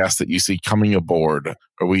ideal guest that you see coming aboard?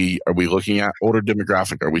 Are we looking at older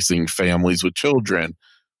demographic? Are we seeing families with children?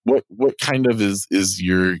 What kind of is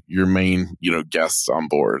your main, guests on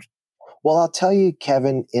board? Well, I'll tell you,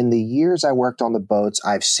 Kevin, in the years I worked on the boats,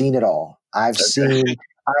 I've seen it all. I've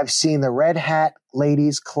seen the Red Hat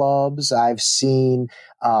ladies clubs. I've seen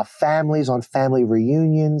families on family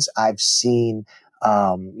reunions. I've seen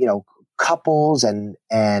couples and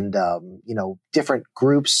different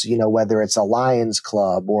groups, whether it's a Lions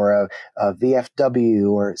Club or a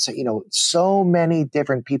VFW or, so many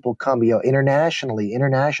different people come, internationally,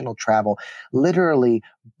 international travel, literally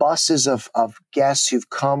buses of guests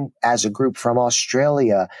who've come as a group from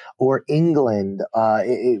Australia or England.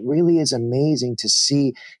 It really is amazing to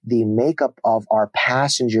see the makeup of our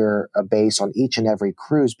passenger base on each and every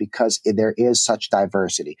cruise because there is such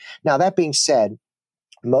diversity. Now, that being said,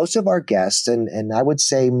 most of our guests, and I would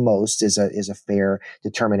say most is a fair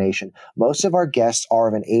determination. Most of our guests are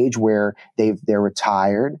of an age where they're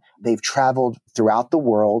retired, they've traveled throughout the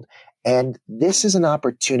world, and this is an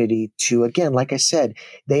opportunity to, again, like I said,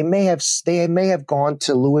 they may have gone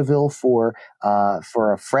to Louisville for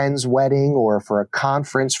a friend's wedding or for a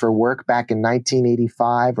conference for work back in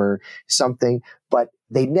 1985 or something, but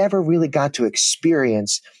they never really got to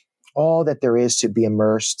experience all that there is to be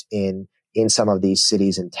immersed in some of these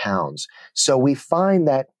cities and towns. So we find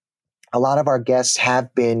that a lot of our guests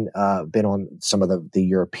have been on some of the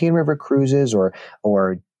European river cruises or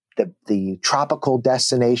the tropical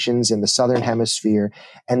destinations in the Southern Hemisphere.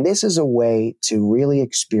 And this is a way to really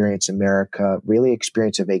experience America, really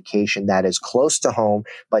experience a vacation that is close to home,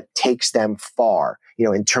 but takes them far,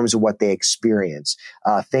 in terms of what they experience,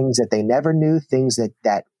 things that they never knew, things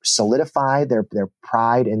that solidify their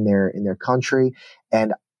pride in their country.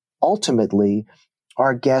 And ultimately,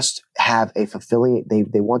 our guests have they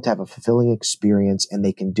want to have a fulfilling experience, and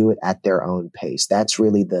they can do it at their own pace. That's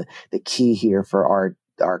really the key here for our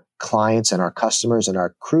clients and our customers and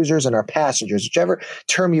our cruisers and our passengers, whichever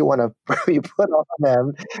term you want to you put on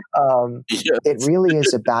them. Yes. It really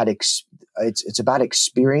is about it's about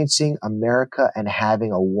experiencing America and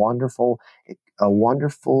having a wonderful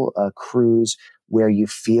cruise where you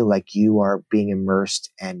feel like you are being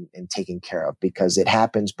immersed and taken care of, because it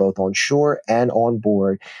happens both on shore and on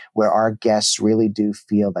board, where our guests really do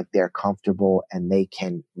feel like they're comfortable and they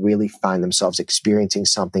can really find themselves experiencing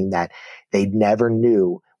something that they never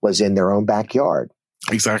knew was in their own backyard.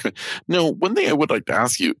 Exactly. Now, one thing I would like to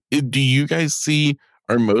ask you, do you guys see,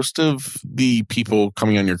 are most of the people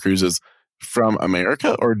coming on your cruises from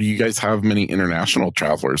America, or do you guys have many international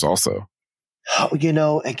travelers also? Again,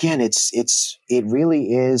 it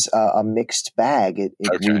really is a mixed bag.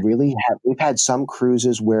 Okay. We've had some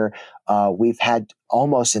cruises where we've had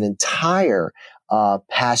almost an entire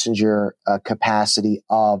passenger capacity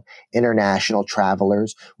of international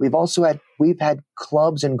travelers. We've had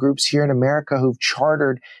clubs and groups here in America who've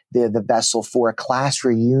chartered the vessel for a class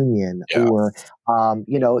reunion, yeah. or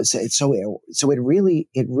so it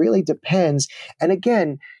really depends. And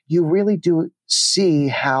again, you really do see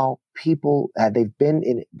how people they've been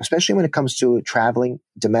in, especially when it comes to traveling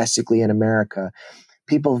domestically in America.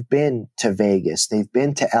 People have been to Vegas, they've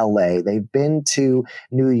been to LA, they've been to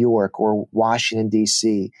New York or Washington,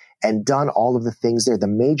 D.C., and done all of the things there, the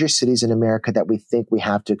major cities in America that we think we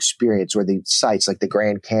have to experience, or the sites like the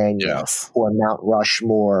Grand Canyon, yes, or Mount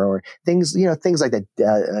Rushmore, or things like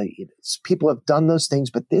that. People have done those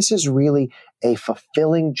things, but this is really a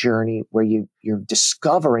fulfilling journey where you're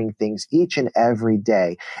discovering things each and every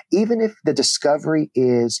day. Even if the discovery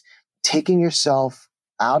is taking yourself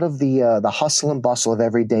out of the hustle and bustle of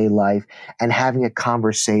everyday life and having a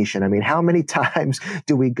conversation. I mean, how many times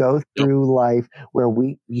do we go through life where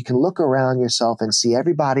you can look around yourself and see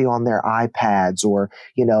everybody on their iPads or,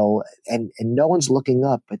 and no one's looking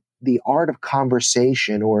up, but the art of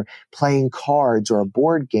conversation or playing cards or a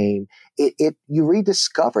board game, you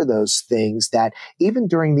rediscover those things that even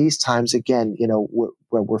during these times, again,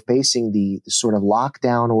 where we're facing the sort of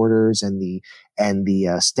lockdown orders and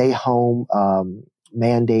the stay home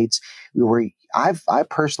mandates, I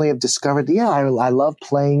personally have discovered, I love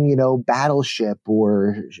playing, Battleship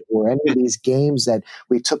or any of these games that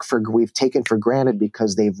we've taken for granted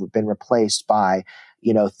because they've been replaced by,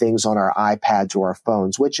 things on our iPads or our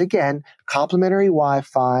phones, which again, complimentary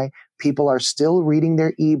Wi-Fi. People are still reading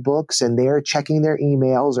their ebooks and they're checking their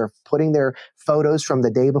emails or putting their photos from the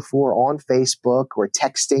day before on Facebook or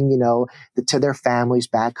texting, to their families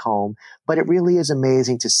back home. But it really is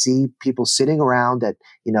amazing to see people sitting around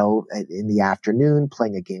in the afternoon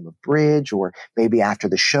playing a game of bridge, or maybe after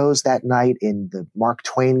the shows that night in the Mark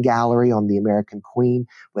Twain Gallery on the American Queen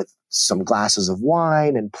with some glasses of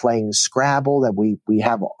wine and playing Scrabble. That we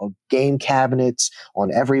have game cabinets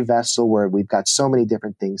on every vessel where we've got so many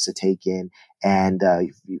different things to take in and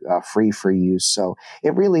free for use. So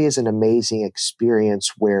it really is an amazing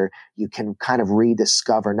experience where you can kind of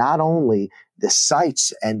rediscover not only the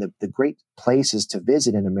sites and the great places to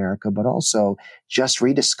visit in America, but also just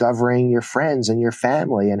rediscovering your friends and your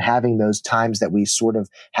family and having those times that we sort of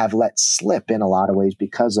have let slip in a lot of ways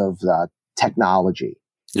because of technology.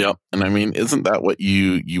 Yep. And I mean, isn't that what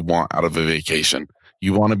you want out of a vacation?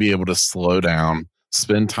 You want to be able to slow down,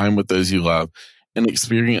 spend time with those you love, and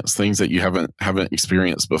experience things that you haven't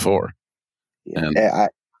experienced before.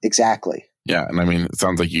 Exactly. Yeah. And I mean, it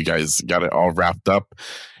sounds like you guys got it all wrapped up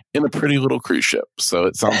in a pretty little cruise ship. So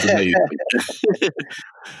it sounds amazing.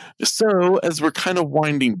 So as we're kind of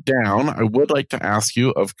winding down, I would like to ask you,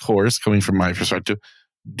 of course, coming from my perspective,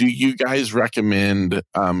 do you guys recommend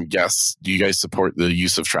guests? Do you guys support the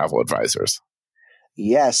use of travel advisors?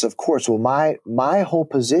 Yes, of course. Well, my whole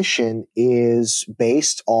position is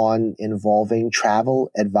based on involving travel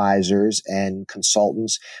advisors and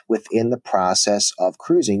consultants within the process of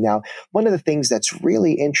cruising. Now, one of the things that's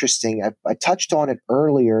really interesting, I touched on it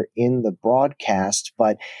earlier in the broadcast,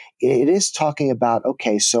 but it is talking about,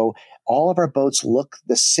 okay, so all of our boats look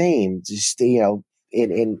the same, just,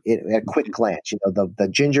 in at a quick glance, the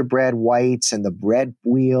gingerbread whites and the red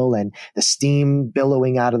wheel and the steam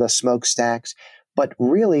billowing out of the smokestacks. But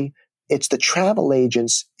really, it's the travel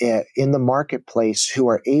agents in the marketplace who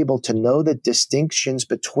are able to know the distinctions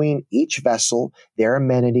between each vessel, their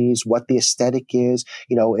amenities, what the aesthetic is.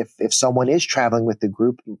 If someone is traveling with the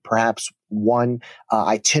group, perhaps one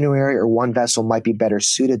itinerary or one vessel might be better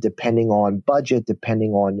suited depending on budget,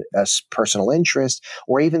 depending on personal interest,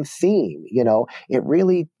 or even theme. It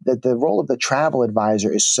really, the role of the travel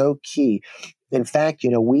advisor is so key. In fact,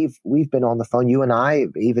 we've been on the phone, you and I,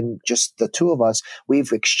 even just the two of us,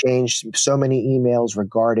 we've exchanged so many emails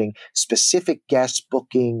regarding specific guest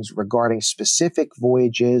bookings, regarding specific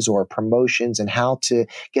voyages or promotions and how to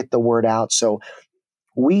get the word out. So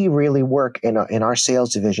we really work in our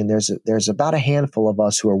sales division. There's about a handful of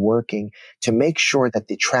us who are working to make sure that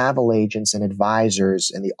the travel agents and advisors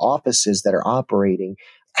and the offices that are operating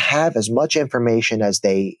have as much information as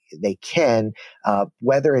they can,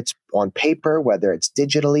 whether it's on paper, whether it's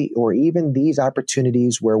digitally, or even these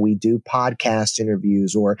opportunities where we do podcast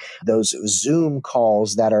interviews or those Zoom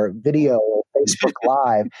calls that are video or Facebook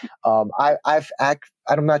Live.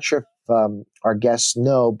 I'm not sure if our guests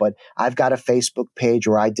know, but I've got a Facebook page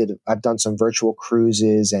where I've done some virtual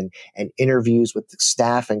cruises and interviews with the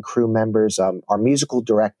staff and crew members. Our musical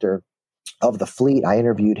director of the fleet, I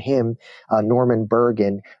interviewed him, Norman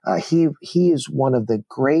Bergen. He is one of the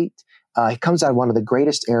great. He comes out of one of the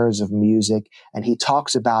greatest eras of music, and he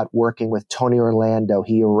talks about working with Tony Orlando.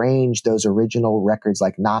 He arranged those original records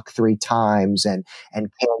like Knock 3 Times and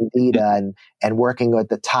Candida, and working at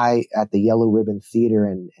the Yellow Ribbon Theater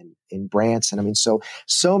and in Branson. I mean,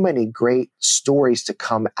 so many great stories to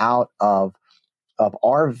come out of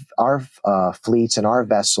our fleets and our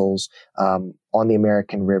vessels on the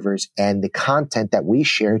American rivers, and the content that we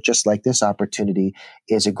share, just like this opportunity,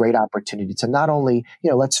 is a great opportunity to not only,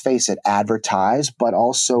 let's face it, advertise, but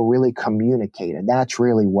also really communicate. And that's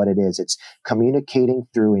really what it is. It's communicating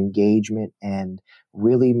through engagement and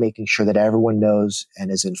really making sure that everyone knows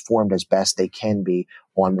and is informed as best they can be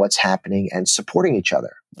on what's happening and supporting each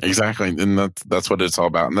other. Exactly. And that's what it's all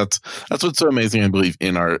about. And that's what's so amazing, I believe,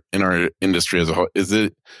 in our industry as a whole, is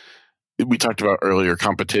it, we talked about earlier,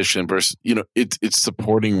 competition versus, it's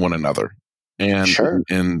supporting one another. And, Sure.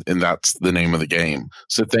 and that's the name of the game.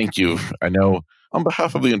 So thank you. I know on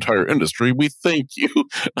behalf of the entire industry, we thank you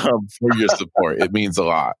for your support. It means a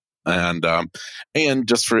lot. And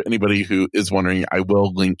just for anybody who is wondering, I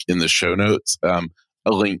will link in the show notes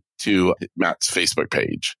a link to Matt's Facebook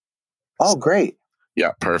page. Oh, great.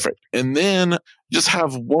 Yeah, perfect. And then just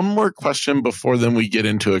have one more question before then we get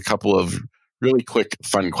into a couple of really quick,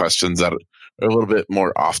 fun questions that are a little bit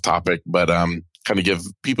more off topic, but kind of give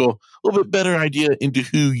people a little bit better idea into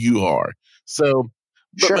who you are. So,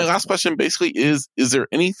 but Sure. my last question basically is there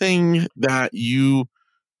anything that you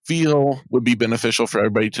feel would be beneficial for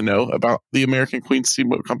everybody to know about the American Queen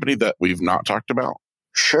Steamboat Company that we've not talked about?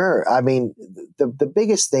 Sure. I mean, the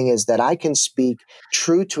biggest thing is that I can speak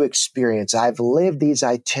true to experience. I've lived these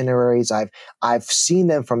itineraries. I've seen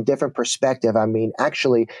them from different perspective. I mean,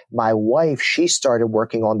 actually, my wife, she started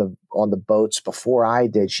working on the boats before I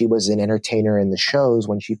did. She was an entertainer in the shows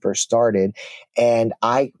when she first started. And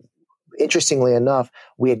interestingly enough,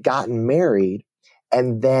 we had gotten married,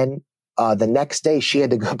 and then the next day she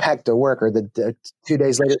had to go back to work, or the 2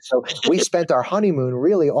 days later. So we spent our honeymoon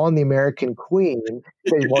really on the American Queen.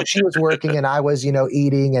 While she was working and I was,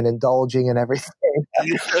 eating and indulging and everything.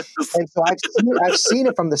 Yes. And so I've seen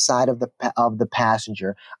it from the side of the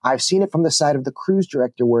passenger. I've seen it from the side of the cruise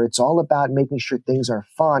director, where it's all about making sure things are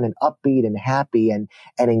fun and upbeat and happy and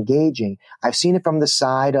engaging. I've seen it from the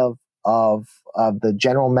side of the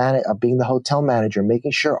general manager, of being the hotel manager,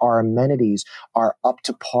 making sure our amenities are up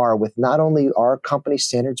to par with not only our company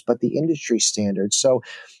standards, but the industry standards.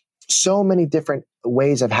 So many different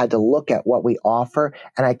ways I've had to look at what we offer.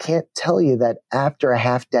 And I can't tell you that after a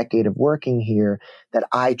half decade of working here, that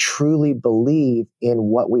I truly believe in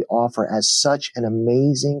what we offer as such an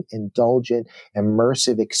amazing, indulgent,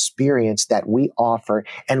 immersive experience that we offer.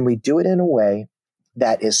 And we do it in a way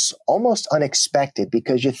that is almost unexpected,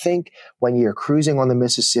 because you think when you're cruising on the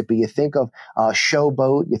Mississippi, you think of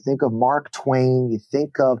Showboat, you think of Mark Twain, you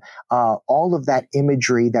think of all of that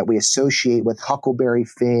imagery that we associate with Huckleberry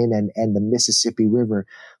Finn and the Mississippi River.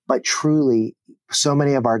 But truly, so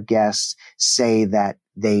many of our guests say that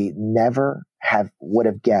they never would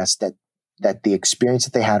have guessed that the experience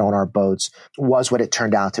that they had on our boats was what it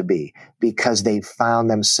turned out to be, because they found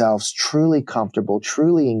themselves truly comfortable,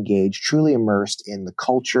 truly engaged, truly immersed in the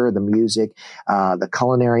culture, the music, the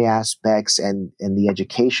culinary aspects, and the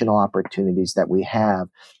educational opportunities that we have.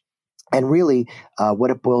 And really, what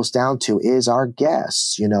it boils down to is our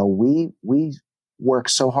guests. We work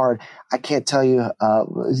so hard. I can't tell you,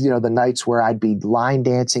 the nights where I'd be line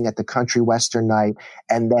dancing at the country western night,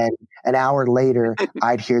 and then an hour later,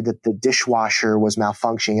 I'd hear that the dishwasher was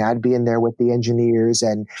malfunctioning. I'd be in there with the engineers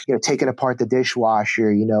and, taking apart the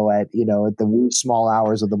dishwasher, at the wee small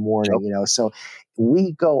hours of the morning, So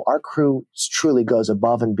our crew truly goes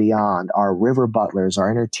above and beyond. Our river butlers, our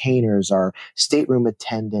entertainers, our stateroom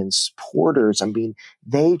attendants, porters. I mean,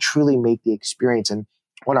 they truly make the experience. And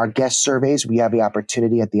on our guest surveys, we have the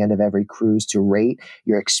opportunity at the end of every cruise to rate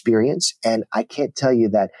your experience. And I can't tell you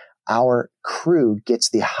that our crew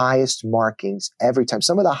gets the highest markings every time.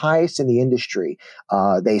 Some of the highest in the industry,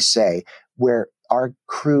 they say, where our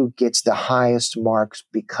crew gets the highest marks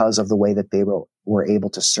because of the way that they were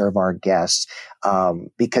able to serve our guests,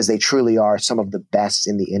 because they truly are some of the best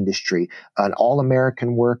in the industry. And all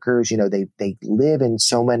American workers, they live in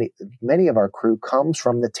many of our crew comes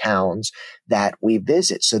from the towns that we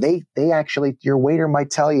visit. So they actually, your waiter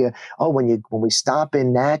might tell you, oh, when we stop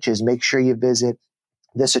in Natchez, make sure you visit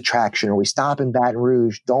this attraction, or we stop in Baton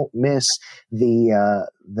Rouge, don't miss the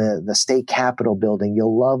state capitol building.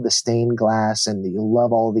 You'll love the stained glass and you'll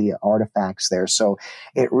love all the artifacts there. So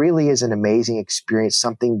it really is an amazing experience,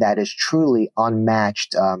 something that is truly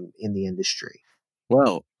unmatched in the industry.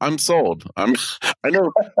 Well, I'm sold. I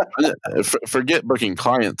know. Forget booking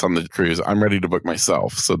clients on the cruise. I'm ready to book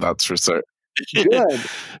myself. So that's for certain. Good.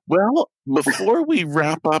 Well, before we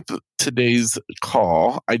wrap up today's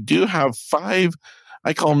call, I do have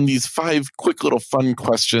I call them these 5 quick little fun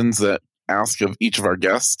questions that ask of each of our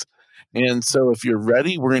guests. And so if you're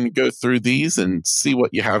ready, we're going to go through these and see what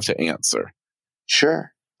you have to answer.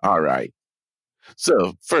 Sure. All right.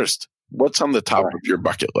 So first, what's on the top of your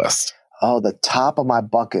bucket list? Oh, the top of my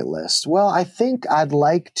bucket list. Well, I think I'd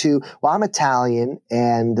like to, I'm Italian,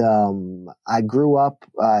 and I grew up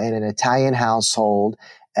in an Italian household.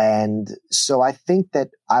 And so I think that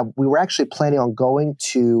we were actually planning on going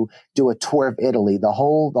to do a tour of Italy, the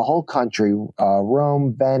whole country,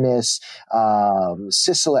 Rome, Venice,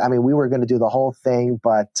 Sicily. I mean, we were going to do the whole thing,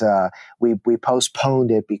 but we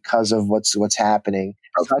postponed it because of what's happening.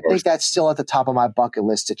 So I think that's still at the top of my bucket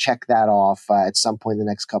list to check that off at some point in the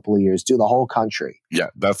next couple of years. Do the whole country. Yeah,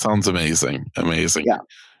 that sounds amazing. Amazing. Yeah.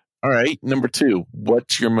 All right. Number 2,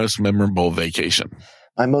 what's your most memorable vacation?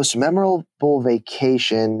 My most memorable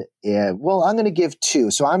vacation, well, I'm going to give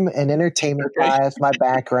 2. So I'm an entertainment guy. That's my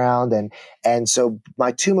background. And so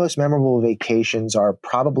my 2 most memorable vacations are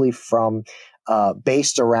probably from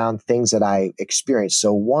based around things that I experienced.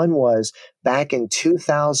 So one was back in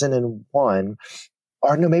 2001,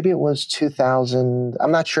 or no, maybe it was 2000.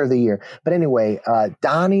 I'm not sure of the year. But anyway,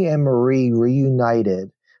 Donnie and Marie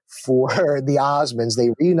reunited for the Osmonds. They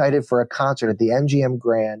reunited for a concert at the MGM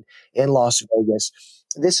Grand in Las Vegas.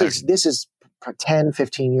 This is 10,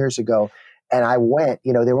 15 years ago. And I went,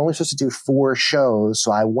 they were only supposed to do 4 shows.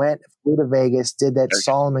 So I flew to Vegas, did that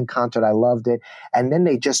Solomon concert. I loved it. And then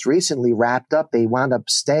they just recently wrapped up. They wound up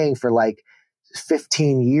staying for like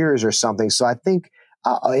 15 years or something. So I think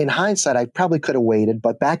in hindsight, I probably could have waited.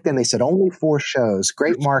 But back then they said only 4 shows.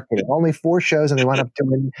 Great marketing. Only 4 shows. And they wound up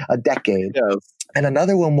doing a decade. Yes. And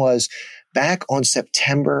another one was back on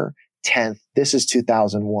September 10th. This is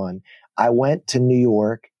 2001. I went to New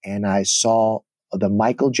York and I saw the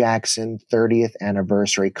Michael Jackson 30th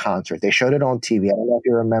anniversary concert. They showed it on TV. I don't know if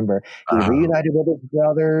you remember. He reunited with his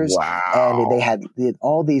brothers. Wow. And they had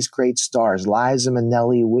all these great stars, Liza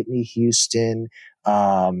Minnelli, Whitney Houston,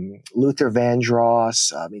 Luther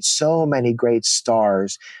Vandross. I mean, so many great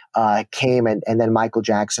stars came and then Michael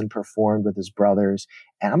Jackson performed with his brothers.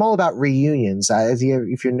 And I'm all about reunions. If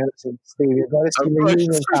you're noticing, Steve, you're noticing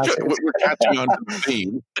reunion concerts. We're catching on to the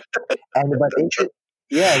theme.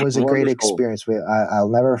 Yeah, it was a great experience. I'll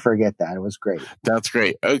never forget that. It was great. That's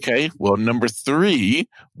great. Okay. Well, number 3,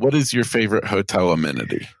 what is your favorite hotel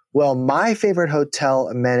amenity? Well, my favorite hotel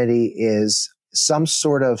amenity is some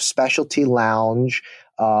sort of specialty lounge,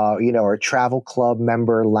 or travel club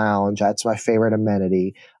member lounge. That's my favorite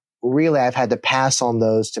amenity. Really, I've had to pass on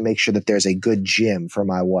those to make sure that there's a good gym for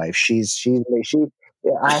my wife.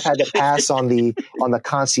 I've had to pass on the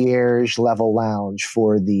concierge level lounge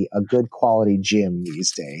for a good quality gym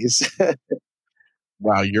these days.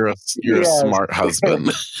 Wow, you're a smart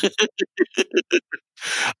husband.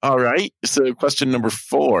 All right. So question number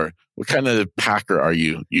 4, what kind of packer are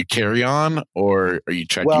you? You carry on or are you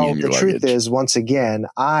checking in your luggage? Well, the truth is, once again,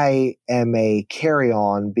 I am a carry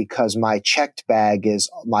on because my checked bag is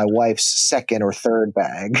my wife's second or third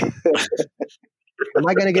bag. Am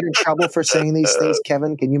I going to get in trouble for saying these things,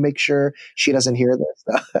 Kevin? Can you make sure she doesn't hear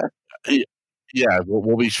this? Yeah,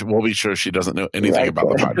 we'll be sure she doesn't know anything about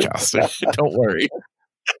the podcast. Don't worry.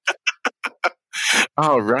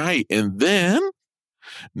 All right, and then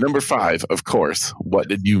number 5, of course. What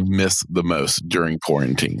did you miss the most during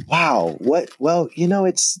quarantine? Wow. Well,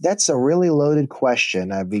 that's a really loaded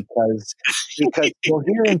question because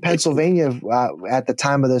here in Pennsylvania at the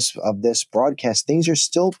time of this broadcast, things are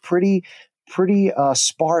still pretty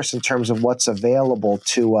sparse in terms of what's available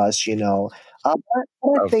to us, I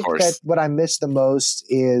think that what I miss the most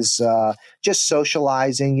is just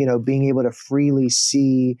socializing, being able to freely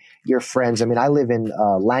see your friends. I mean, I live in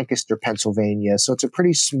Lancaster, Pennsylvania, so it's a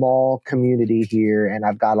pretty small community here, and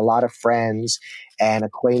I've got a lot of friends and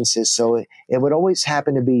acquaintances. So it would always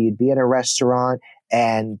happen to be you'd be at a restaurant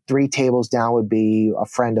and 3 tables down would be a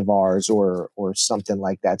friend of ours or something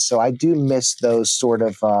like that. So I do miss those sort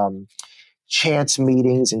of chance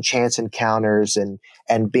meetings and chance encounters and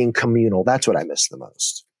being communal. That's what I miss the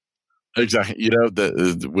most. Exactly.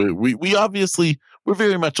 We obviously, we're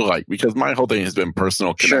very much alike because my whole thing has been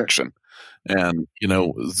personal connection. Sure. And,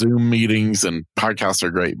 Zoom meetings and podcasts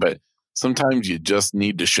are great, but sometimes you just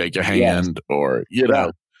need to shake a hand or,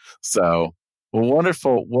 so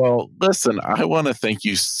wonderful. Well, listen, I want to thank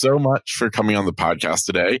you so much for coming on the podcast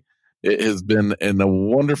today. It has been a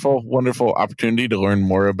wonderful, wonderful opportunity to learn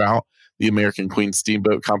more about the American Queen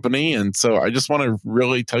Steamboat Company. And so I just want to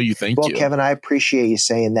really tell you thank you. Well, Kevin, I appreciate you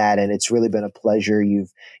saying that. And it's really been a pleasure.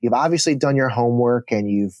 You've obviously done your homework and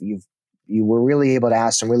you were really able to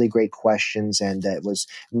ask some really great questions. And it was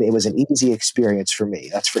an easy experience for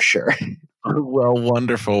me. That's for sure. Well,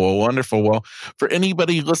 wonderful. Well, for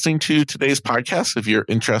anybody listening to today's podcast, if you're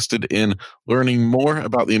interested in learning more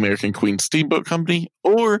about the American Queen Steamboat Company,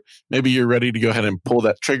 or maybe you're ready to go ahead and pull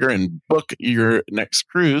that trigger and book your next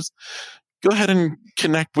cruise, go ahead and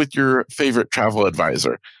connect with your favorite travel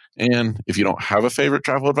advisor. And if you don't have a favorite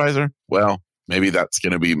travel advisor, well, maybe that's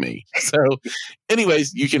going to be me. So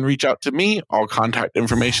anyways, you can reach out to me. All contact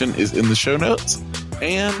information is in the show notes.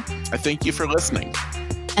 And I thank you for listening.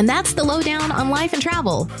 And that's the lowdown on life and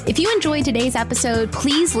travel. If you enjoyed today's episode,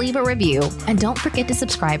 please leave a review and don't forget to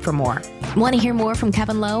subscribe for more. Want to hear more from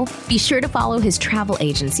Kevin Lowe? Be sure to follow his travel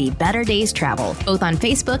agency, Better Days Travel, both on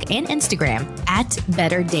Facebook and Instagram at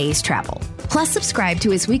Better Days Travel. Plus, subscribe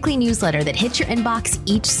to his weekly newsletter that hits your inbox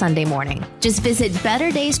each Sunday morning. Just visit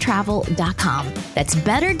betterdaystravel.com. That's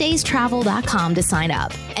betterdaystravel.com to sign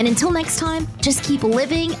up. And until next time, just keep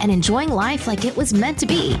living and enjoying life like it was meant to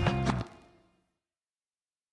be.